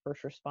working with a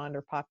first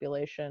responder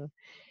population.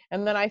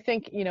 And then I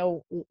think,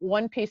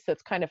 one piece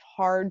that's kind of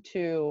hard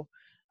to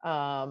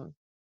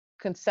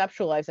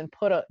conceptualize and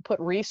put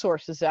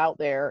resources out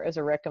there as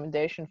a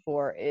recommendation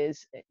for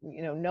is,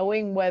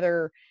 knowing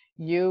whether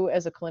you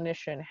as a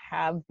clinician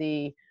have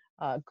the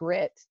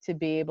grit to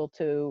be able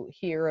to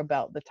hear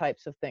about the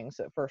types of things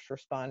that first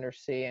responders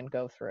see and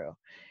go through,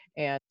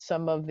 and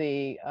some of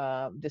the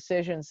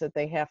decisions that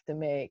they have to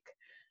make,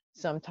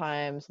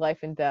 sometimes life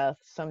and death,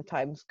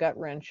 sometimes gut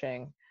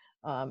wrenching,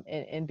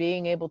 and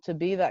being able to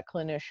be that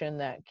clinician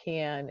that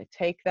can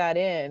take that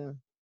in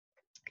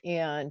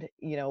and,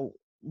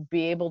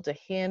 be able to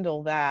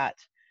handle that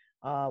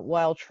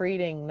while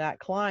treating that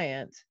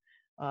client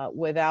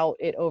without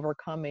it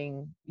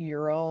overcoming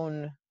your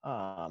own,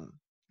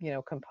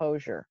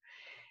 composure.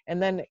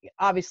 And then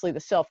obviously the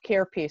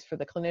self-care piece for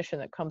the clinician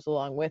that comes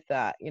along with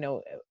that.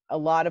 A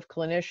lot of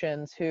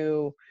clinicians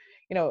who,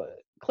 you know,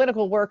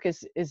 clinical work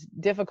is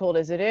difficult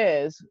as it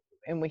is,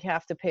 and we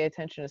have to pay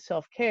attention to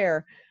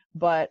self-care,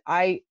 but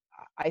I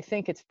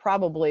think it's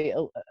probably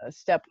a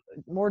step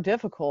more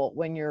difficult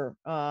when you're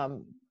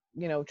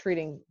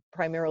treating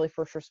primarily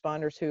first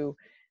responders who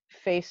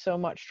face so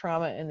much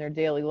trauma in their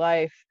daily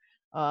life.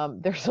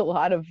 There's a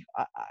lot of,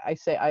 I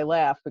say I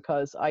laugh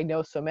because I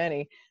know so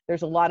many,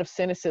 there's a lot of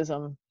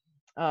cynicism,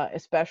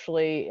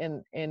 especially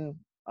in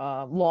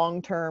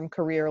long-term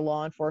career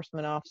law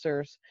enforcement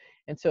officers.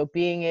 And so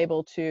being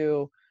able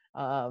to,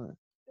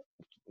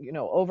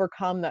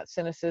 overcome that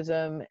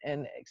cynicism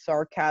and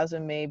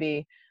sarcasm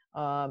maybe,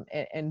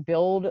 and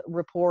build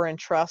rapport and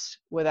trust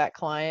with that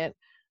client,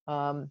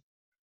 to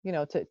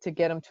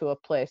get them to a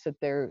place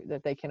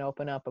that they can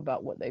open up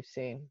about what they've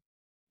seen.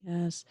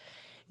 Yes.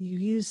 You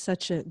use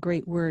such a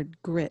great word,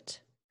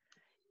 grit,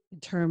 in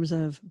terms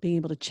of being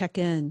able to check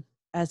in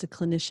as a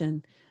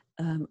clinician,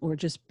 or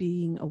just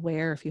being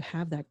aware if you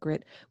have that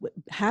grit.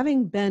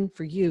 Having been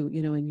for you,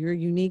 in your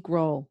unique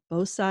role,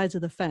 both sides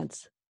of the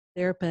fence,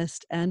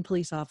 therapist and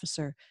police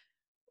officer,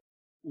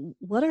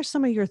 what are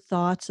some of your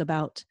thoughts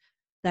about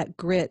that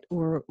grit,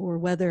 or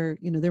whether,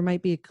 there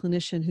might be a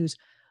clinician who's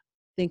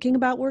thinking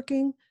about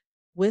working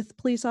with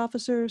police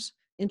officers,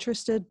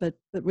 interested, but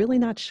really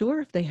not sure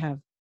if they have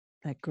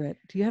that grit?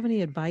 Do you have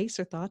any advice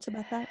or thoughts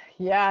about that?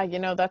 Yeah,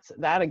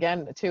 that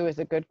again too is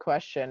a good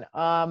question.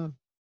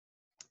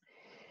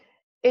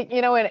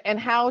 And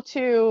how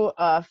to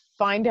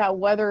find out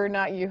whether or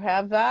not you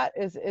have that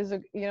is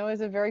a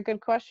very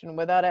good question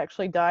without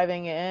actually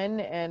diving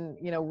in and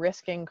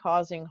risking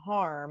causing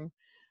harm.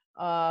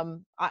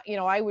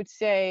 I would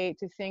say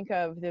to think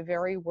of the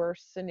very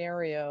worst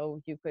scenario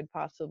you could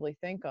possibly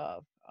think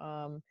of.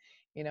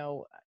 You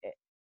know, eh,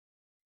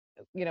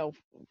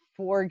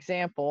 for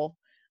example,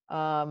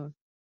 um,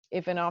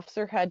 if an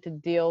officer had to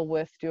deal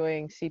with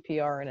doing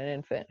CPR in an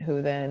infant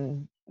who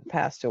then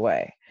passed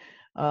away,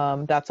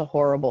 that's a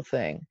horrible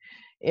thing.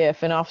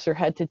 If an officer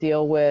had to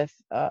deal with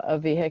a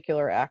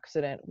vehicular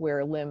accident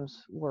where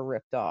limbs were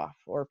ripped off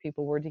or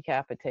people were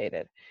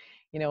decapitated,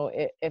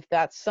 if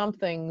that's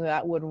something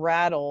that would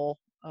rattle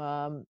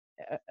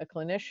a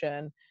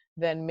clinician,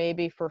 then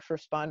maybe first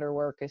responder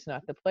work is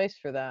not the place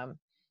for them.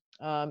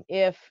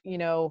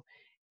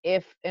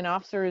 If an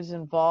officer is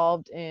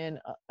involved in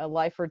a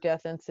life or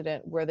death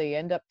incident where they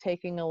end up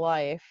taking a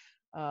life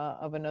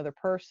of another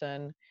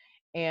person,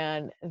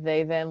 and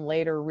they then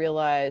later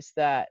realize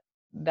that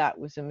that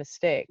was a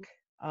mistake.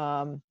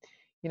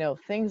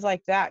 Things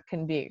like that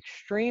can be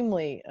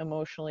extremely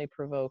emotionally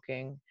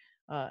provoking,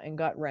 and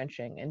gut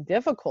wrenching and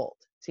difficult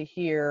to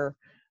hear,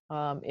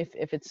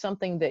 if it's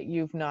something that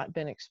you've not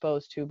been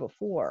exposed to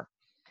before.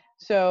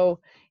 So,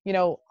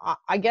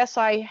 I guess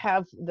I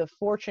have the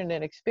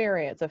fortunate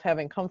experience of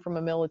having come from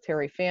a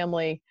military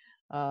family,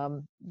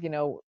 um, you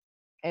know,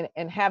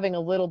 and having a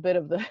little bit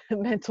of the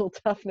mental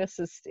toughness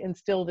is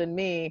instilled in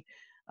me,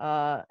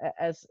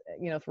 as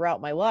throughout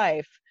my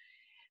life.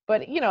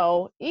 But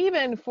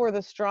even for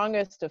the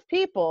strongest of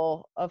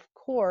people, of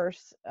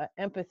course,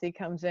 empathy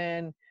comes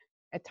in.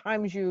 At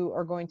times, you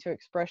are going to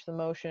express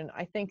emotion.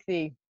 I think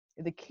the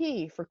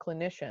key for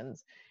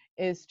clinicians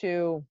is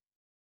to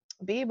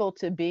be able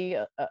to be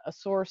a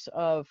source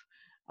of,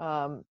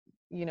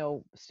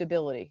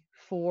 stability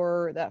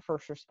for that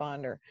first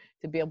responder,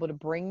 to be able to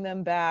bring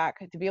them back,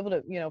 to be able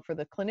to, for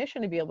the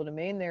clinician to be able to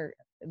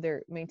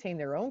maintain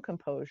their own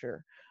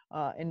composure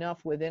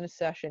enough within a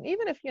session,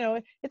 even if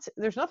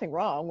there's nothing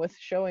wrong with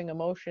showing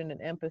emotion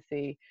and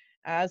empathy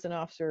as an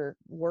officer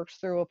works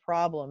through a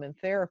problem in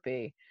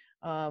therapy.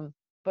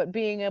 But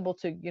being able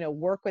to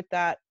work with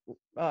that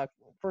uh,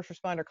 first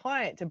responder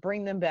client to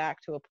bring them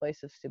back to a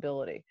place of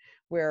stability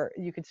where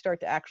you can start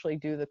to actually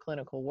do the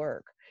clinical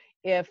work.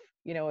 If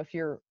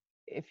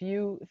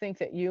you think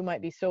that you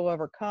might be so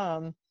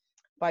overcome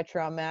by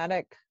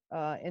traumatic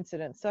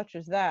incidents such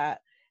as that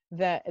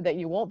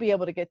you won't be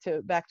able to get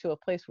back to a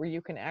place where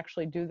you can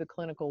actually do the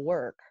clinical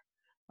work,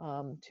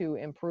 to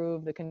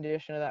improve the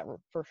condition of that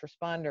first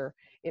responder,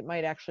 it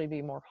might actually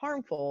be more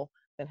harmful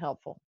than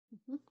helpful.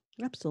 Mhm.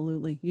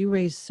 Absolutely. You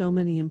raise so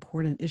many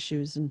important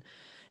issues, and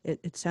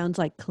it sounds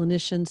like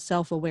clinician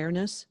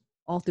self-awareness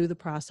all through the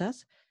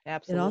process. It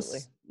Absolutely.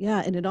 also,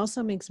 yeah, and it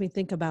also makes me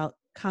think about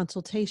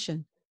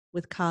consultation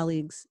with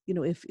colleagues.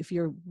 If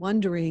you're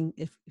wondering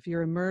if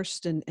you're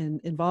immersed and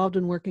involved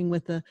in working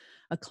with a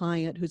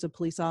client who's a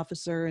police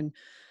officer, and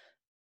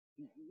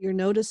you're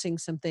noticing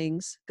some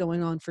things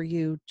going on for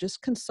you,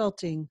 just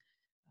consulting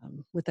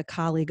with a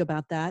colleague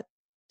about that,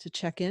 to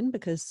check in,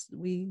 because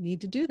we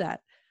need to do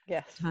that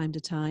Yes. time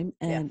to time,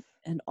 Yes.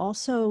 and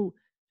also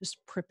just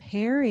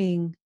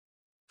preparing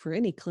for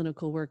any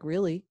clinical work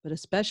really, but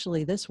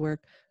especially this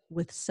work,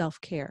 with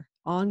self-care, Yes.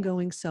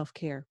 ongoing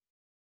self-care,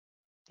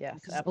 Yes.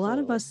 because a lot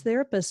of Absolutely. us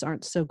therapists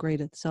aren't so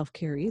great at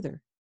self-care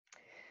either.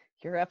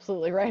 You're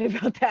absolutely right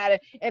about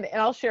that. And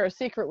I'll share a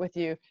secret with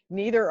you.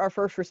 Neither are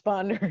first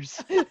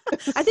responders.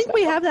 I think So,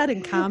 we have that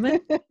in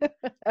common.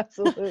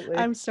 absolutely.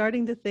 I'm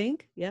starting to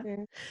think, yeah.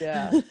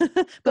 Yeah.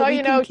 But So,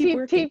 we can keep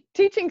working.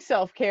 teaching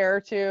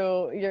self-care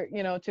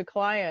to to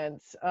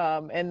clients,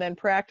 and then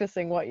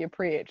practicing what you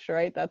preach,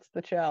 right? That's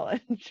the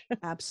challenge.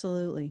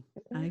 Absolutely.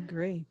 I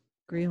agree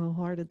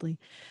wholeheartedly.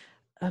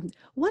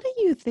 What do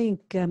you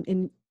think,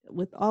 in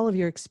with all of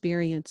your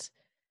experience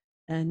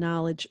and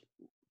knowledge,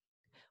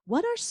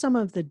 what are some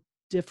of the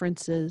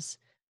differences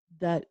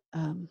that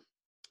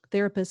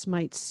therapists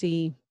might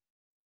see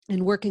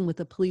in working with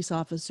a police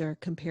officer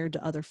compared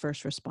to other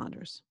first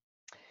responders?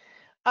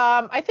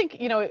 I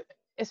think,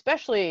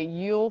 especially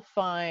you'll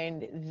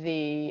find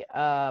the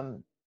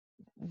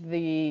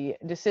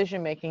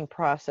decision-making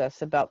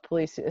process about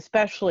police,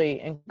 especially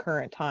in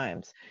current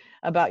times,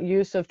 about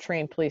use of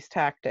trained police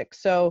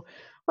tactics. So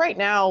right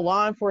now,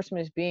 law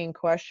enforcement is being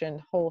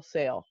questioned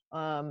wholesale,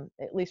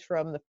 at least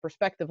from the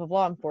perspective of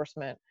law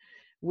enforcement.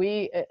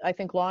 I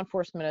think law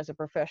enforcement as a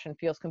profession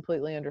feels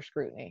completely under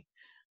scrutiny.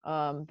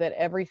 That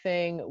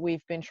everything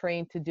we've been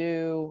trained to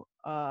do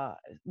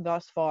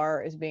thus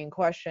far is being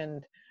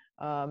questioned,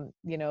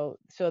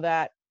 so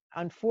that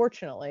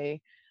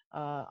unfortunately,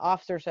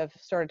 officers have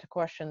started to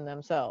question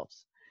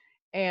themselves.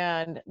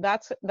 And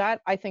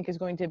that I think is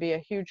going to be a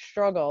huge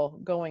struggle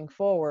going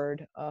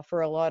forward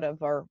for a lot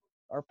of our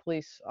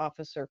police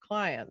officer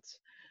clients.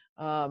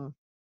 Um,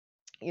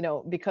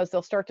 because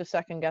they'll start to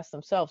second guess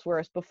themselves.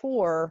 Whereas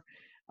before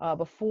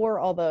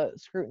all the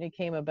scrutiny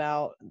came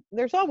about,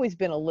 there's always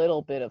been a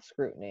little bit of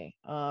scrutiny.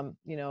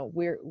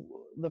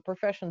 The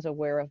profession's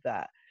aware of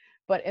that.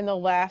 But in the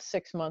last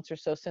 6 months or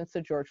so, since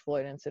the George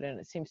Floyd incident,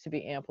 it seems to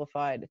be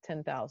amplified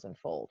 10,000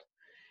 fold.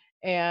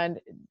 And,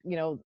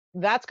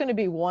 that's going to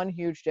be one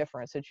huge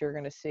difference that you're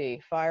going to see.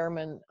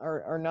 Firemen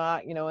are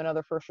not, and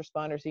other first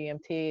responders,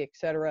 EMT, et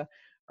cetera,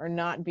 are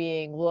not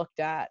being looked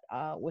at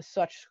with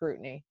such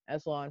scrutiny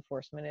as law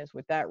enforcement is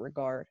with that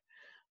regard.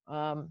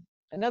 Um,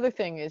 Another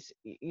thing is,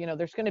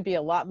 there's going to be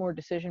a lot more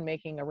decision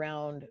making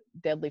around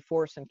deadly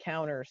force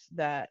encounters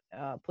that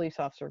police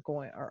officers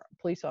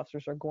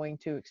are going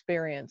to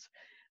experience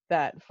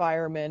that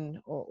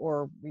firemen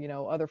or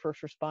other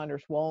first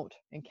responders won't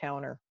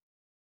encounter.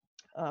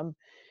 Um,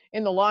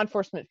 in the law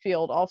enforcement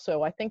field,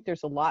 also, I think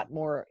there's a lot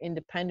more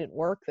independent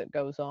work that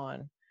goes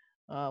on,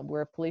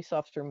 where a police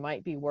officer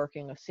might be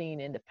working a scene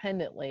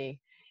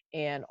independently,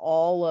 and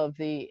all of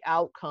the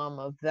outcome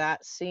of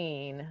that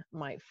scene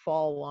might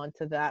fall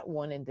onto that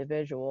one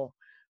individual.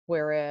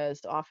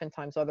 Whereas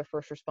oftentimes other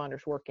first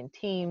responders work in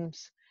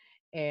teams,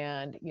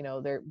 and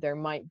there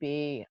might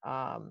be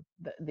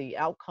the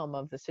outcome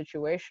of the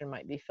situation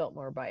might be felt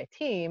more by a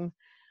team,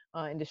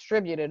 and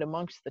distributed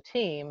amongst the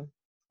team,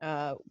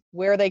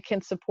 where they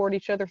can support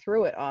each other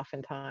through it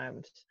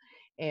oftentimes.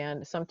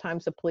 And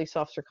sometimes the police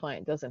officer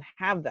client doesn't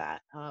have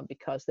that,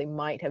 because they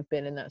might have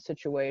been in that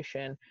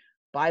situation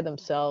by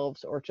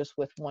themselves or just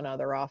with one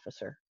other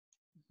officer.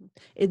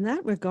 In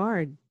that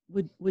regard,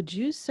 would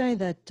you say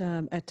that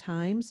at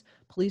times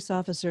police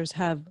officers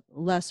have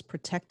less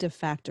protective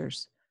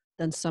factors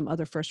than some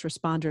other first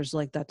responders,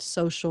 like that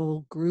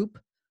social group,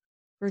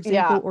 for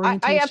Yeah, example, I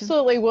orientation?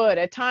 absolutely would.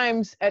 At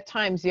times,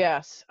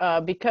 yes.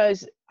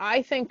 Because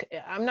I think,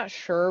 I'm not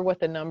sure what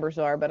the numbers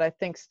are, but I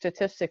think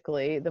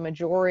statistically, the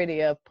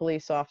majority of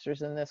police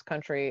officers in this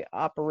country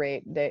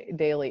operate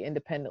daily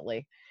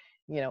independently,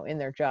 in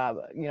their job.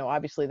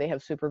 Obviously they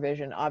have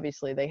supervision,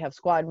 obviously they have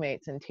squad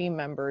mates and team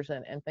members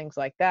and things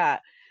like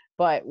that.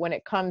 But when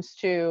it comes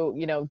to,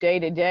 day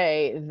to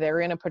day,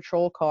 they're in a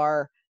patrol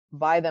car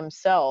by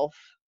themselves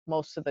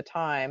most of the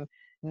time,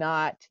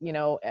 not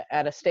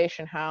at a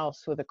station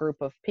house with a group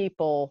of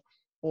people,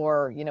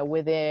 or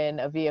within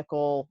a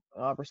vehicle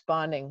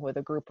responding with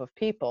a group of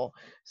people.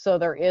 So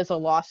there is a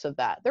loss of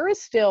that. There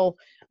is still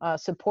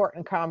support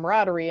and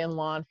camaraderie in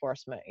law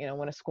enforcement.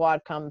 When a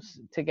squad comes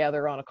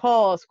together on a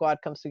call, a squad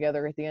comes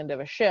together at the end of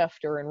a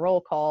shift or in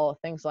roll call,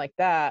 things like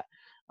that,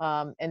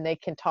 and they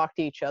can talk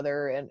to each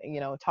other and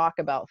talk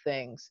about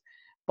things.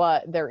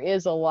 But there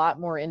is a lot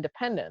more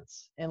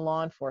independence in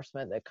law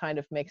enforcement that kind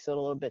of makes it a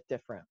little bit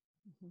different.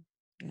 Mhm.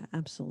 Yeah,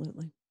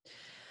 absolutely.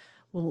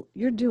 Well,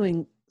 you're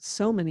doing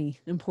so many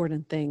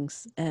important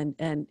things,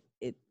 and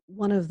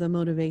one of the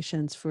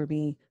motivations for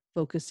me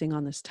focusing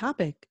on this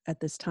topic at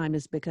this time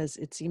is because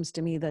it seems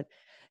to me that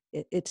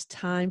it's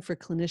time for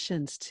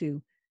clinicians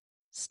to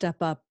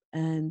step up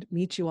and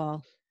meet you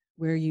all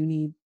where you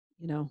need,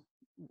 you know,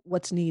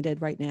 what's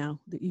needed right now.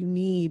 That you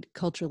need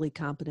culturally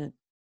competent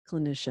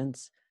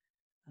clinicians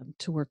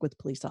to work with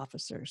police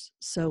officers.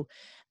 So,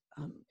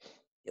 um,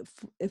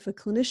 if a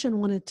clinician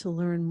wanted to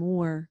learn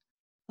more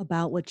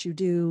about what you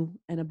do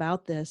and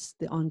about this,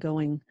 the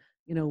ongoing,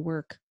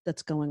 work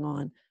that's going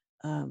on,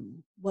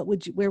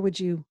 where would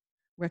you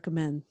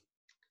recommend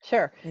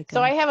Sure. they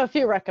So I go? have a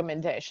few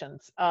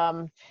recommendations.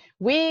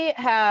 We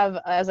have,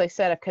 as I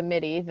said, a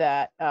committee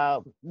that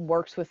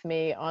works with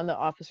me on the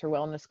Officer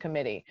Wellness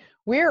Committee.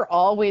 We're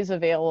always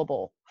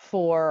available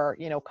for,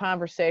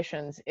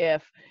 conversations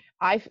if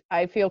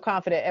I feel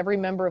confident every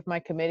member of my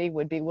committee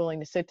would be willing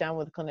to sit down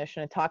with a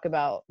clinician and talk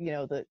about,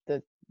 the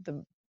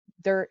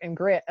dirt and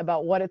grit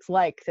about what it's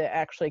like to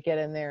actually get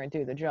in there and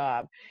do the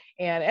job.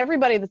 And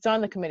everybody that's on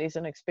the committee is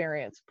an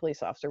experienced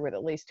police officer with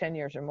at least 10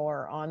 years or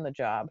more on the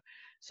job.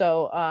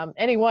 So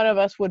any one of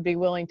us would be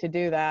willing to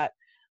do that.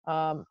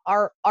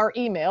 Our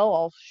email,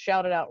 I'll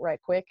shout it out right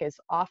quick, is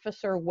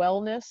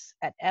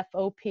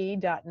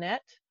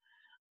officerwellness@fop.net.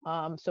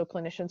 So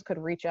clinicians could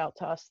reach out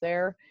to us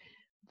there.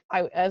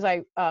 As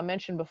I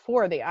mentioned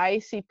before, the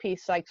IACP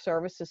Psych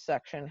Services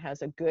section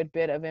has a good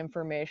bit of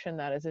information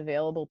that is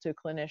available to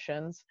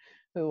clinicians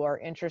who are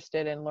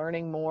interested in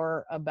learning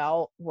more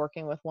about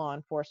working with law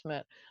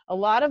enforcement. A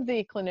lot of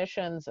the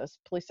clinicians, as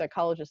police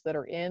psychologists that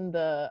are in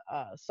the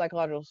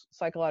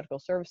psychological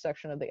service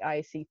section of the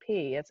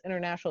IACP, it's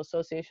International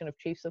Association of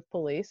Chiefs of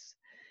Police,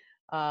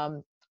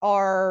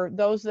 are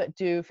those that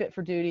do fit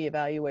for duty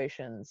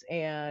evaluations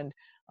and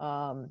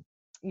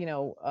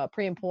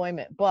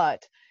pre-employment,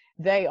 but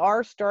they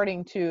are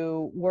starting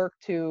to work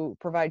to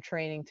provide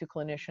training to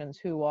clinicians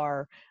who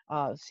are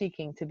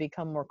seeking to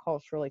become more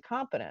culturally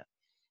competent.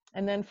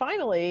 And then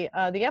finally,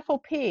 the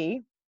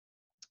FOP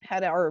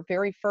had our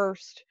very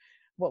first,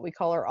 what we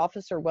call our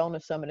Officer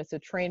Wellness Summit. It's a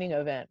training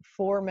event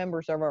for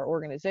members of our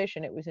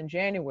organization. It was in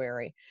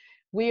January.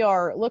 We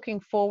are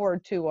looking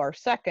forward to our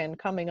second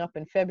coming up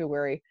in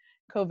February,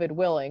 COVID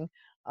willing.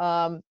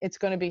 It's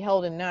going to be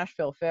held in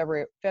Nashville,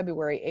 February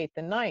 8th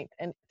and 9th.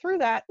 And through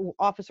that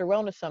Officer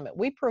Wellness Summit,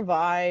 we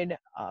provide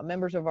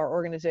members of our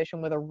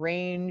organization with a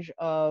range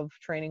of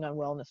training on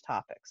wellness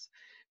topics.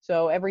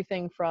 So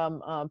everything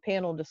from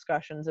panel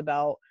discussions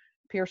about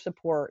peer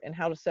support and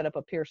how to set up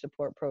a peer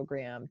support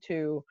program,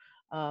 to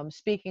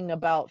speaking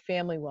about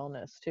family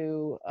wellness,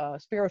 to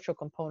spiritual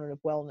component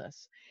of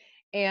wellness.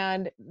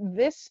 And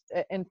this,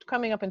 and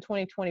coming up in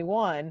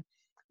 2021,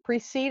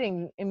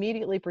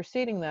 immediately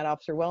preceding that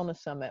Officer Wellness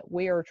Summit,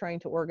 we are trying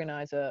to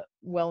organize a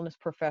wellness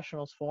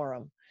professionals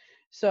forum.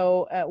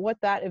 So what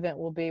that event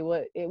will be,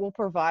 it will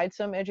provide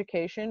some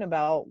education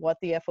about what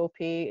the FOP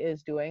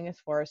is doing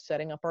as far as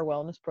setting up our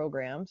wellness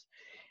programs.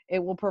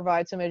 It will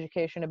provide some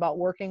education about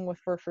working with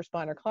first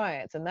responder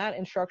clients, and that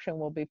instruction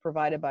will be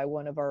provided by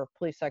one of our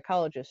police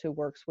psychologists who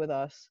works with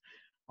us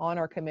on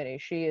our committee.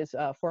 She is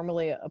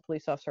formerly a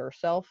police officer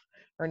herself.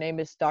 Her name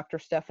is Dr.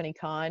 Stephanie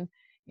Kahn,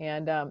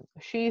 and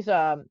she's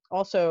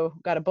also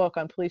got a book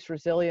on police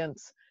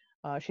resilience.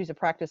 She's a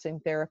practicing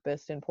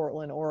therapist in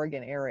Portland,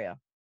 Oregon area.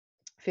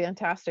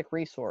 Fantastic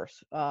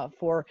resource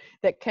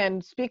that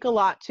can speak a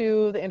lot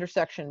to the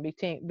intersection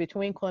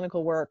between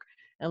clinical work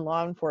and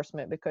law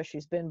enforcement, because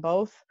she's been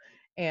both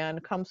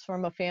and comes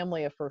from a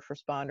family of first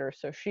responders.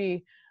 So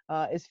she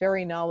is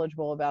very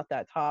knowledgeable about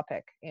that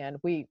topic, and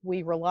we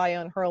rely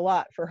on her a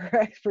lot for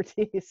her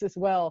expertise as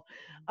well.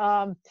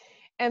 And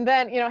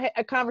then,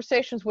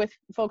 conversations with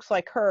folks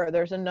like her.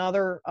 There's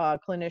another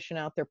clinician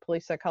out there,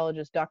 police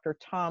psychologist, Dr.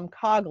 Tom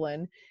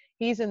Coughlin.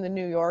 He's in the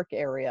New York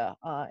area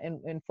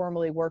and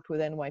formerly worked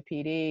with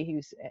NYPD.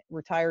 He's a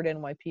retired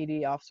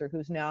NYPD officer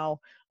who's now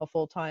a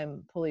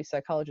full-time police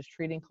psychologist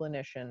treating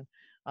clinician,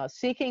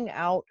 seeking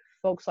out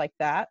folks like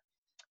that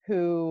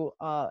who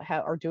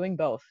are doing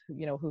both,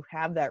 who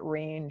have that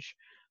range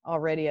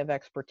already of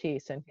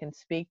expertise and can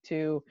speak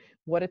to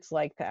what it's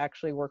like to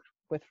actually work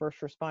with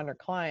first responder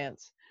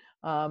clients.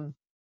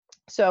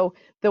 So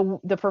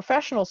the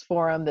professionals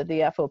forum that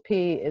the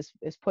FOP is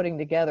putting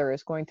together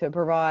is going to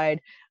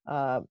provide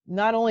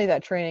not only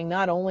that training,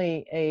 not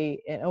only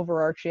an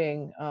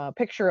overarching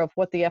picture of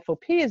what the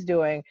FOP is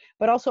doing,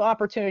 but also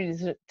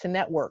opportunities to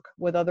network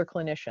with other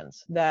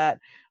clinicians that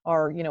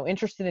are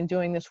interested in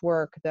doing this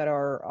work, that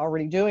are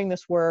already doing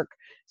this work,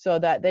 so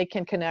that they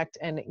can connect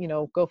and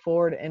go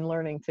forward in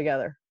learning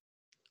together.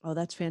 Oh,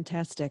 that's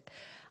fantastic.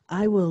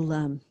 I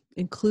will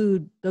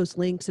include those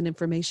links and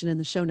information in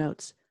the show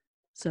notes,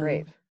 so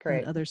Great.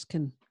 that others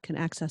can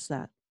access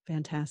that.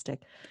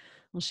 Fantastic.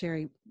 Well,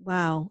 Sherry,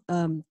 wow,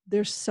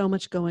 there's so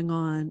much going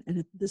on,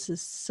 and this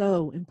is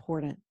so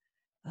important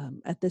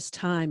at this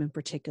time in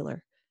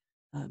particular.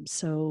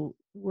 So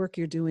work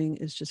you're doing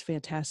is just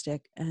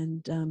fantastic.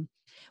 And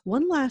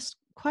one last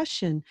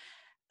question: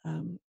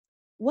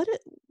 what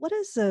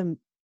is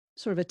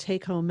sort of a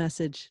take-home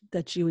message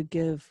that you would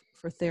give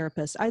for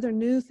therapists, either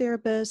new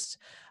therapists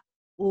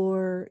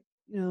or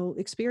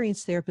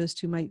experienced therapists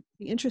who might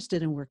be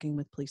interested in working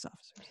with police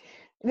officers?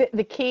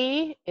 The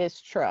key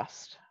is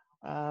trust.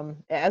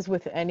 As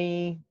with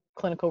any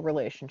clinical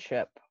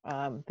relationship,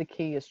 the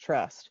key is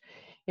trust.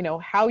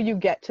 How you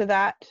get to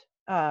that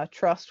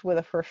trust with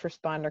a first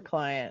responder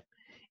client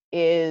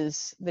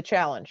is the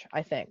challenge,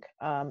 I think.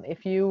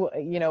 If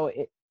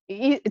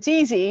it's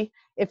easy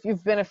if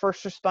you've been a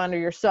first responder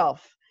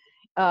yourself.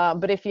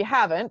 But if you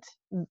haven't,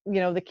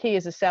 the key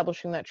is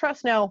establishing that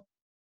trust. Now,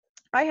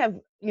 I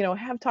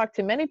have talked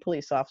to many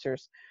police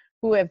officers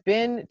who have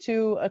been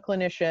to a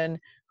clinician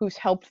who's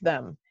helped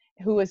them,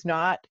 who has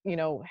not,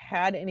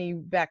 had any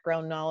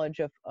background knowledge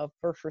of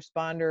first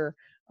responder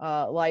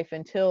life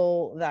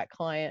until that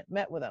client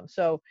met with them.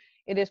 So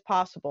it is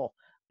possible.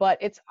 but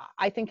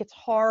I think it's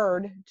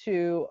hard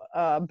to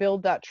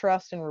build that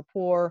trust and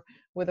rapport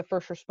with a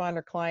first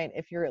responder client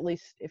if you're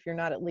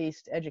not at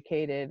least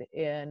educated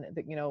in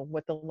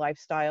what the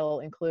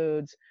lifestyle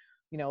includes.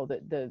 Let's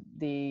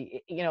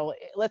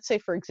say,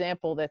 for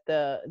example, that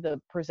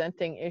the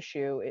presenting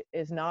issue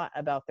is not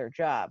about their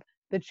job.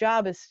 The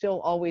job is still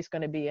always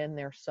going to be in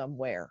there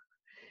somewhere.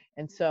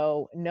 And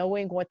so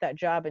knowing what that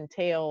job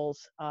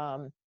entails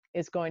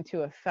is going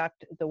to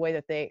affect the way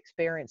that they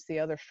experience the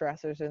other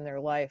stressors in their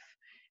life.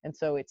 And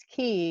so it's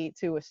key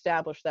to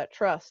establish that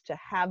trust, to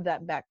have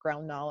that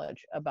background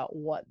knowledge about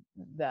what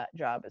that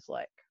job is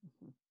like.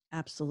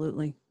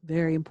 Absolutely.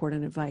 Very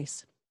important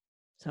advice.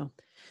 So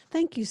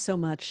thank you so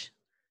much,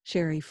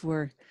 Sherry,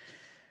 for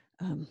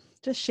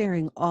just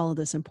sharing all of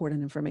this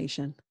important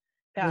information.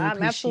 Yeah, Really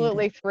I'm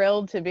absolutely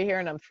thrilled to be here,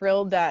 and I'm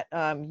thrilled that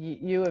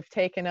you have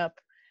taken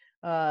up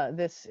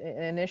this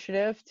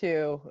initiative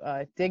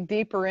to dig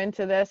deeper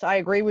into this. I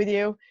agree with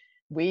you.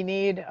 We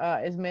need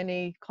as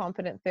many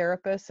competent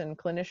therapists and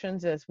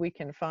clinicians as we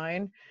can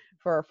find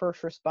for our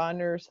first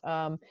responders.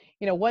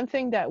 One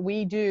thing that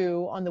we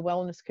do on the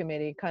Wellness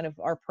Committee, kind of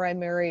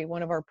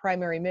one of our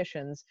primary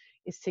missions,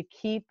 is to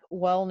keep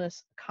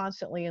wellness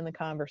constantly in the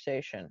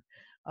conversation.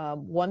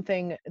 One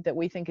thing that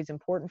we think is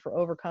important for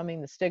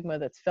overcoming the stigma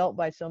that's felt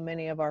by so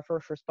many of our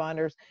first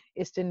responders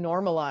is to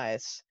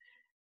normalize.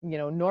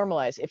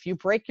 If you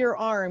break your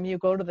arm, you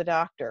go to the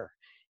doctor.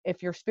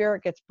 If your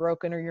spirit gets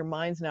broken or your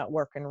mind's not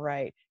working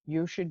right,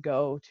 you should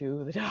go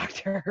to the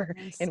doctor.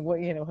 Yes. in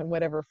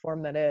whatever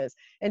form that is,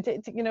 and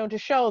to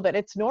show that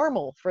it's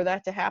normal for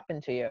that to happen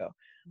to you,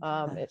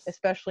 yes.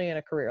 Especially in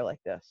a career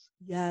like this.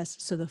 Yes.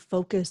 So the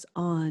focus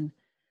on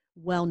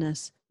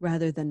wellness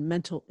rather than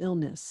mental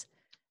illness,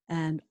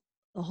 and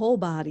the whole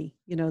body,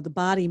 the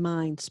body,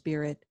 mind,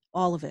 spirit,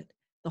 all of it,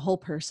 the whole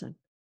person.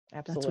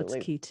 Absolutely. That's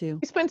what's key too.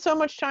 We spend so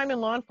much time in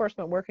law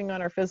enforcement working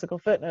on our physical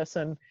fitness,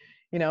 and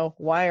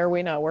why are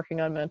we not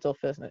working on mental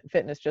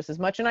fitness just as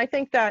much? And I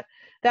think that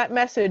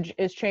message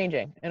is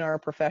changing in our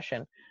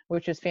profession,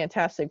 which is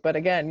fantastic. But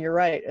again, you're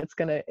right. It's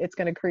gonna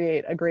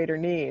create a greater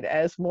need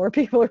as more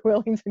people are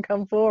willing to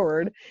come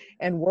forward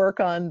and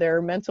work on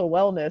their mental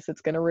wellness.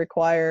 It's going to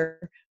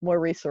require more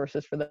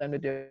resources for them to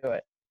do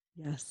it.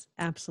 Yes,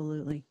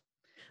 absolutely.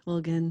 Well,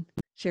 again,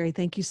 Sherry,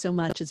 thank you so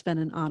much. It's been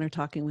an honor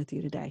talking with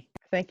you today.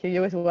 Thank you.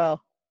 You as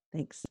well.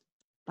 Thanks.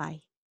 Bye.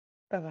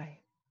 Bye-bye.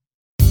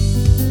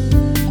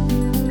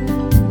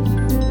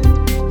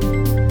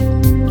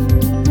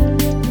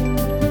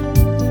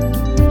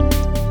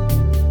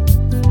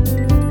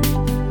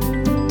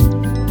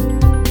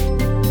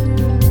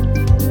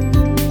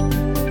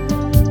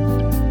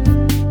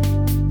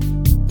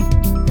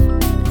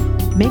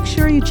 Make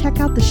sure you check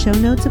out the show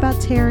notes about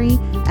Terry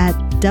at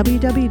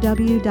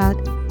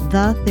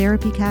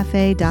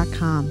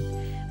www.thetherapycafe.com.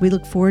 We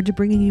look forward to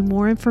bringing you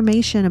more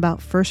information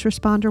about first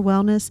responder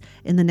wellness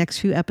in the next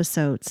few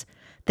episodes.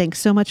 Thanks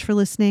so much for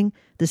listening.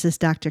 This is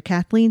Dr.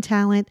 Kathleen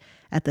Talent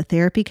at the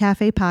Therapy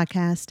Cafe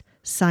podcast,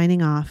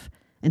 signing off.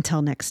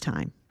 Until next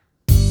time.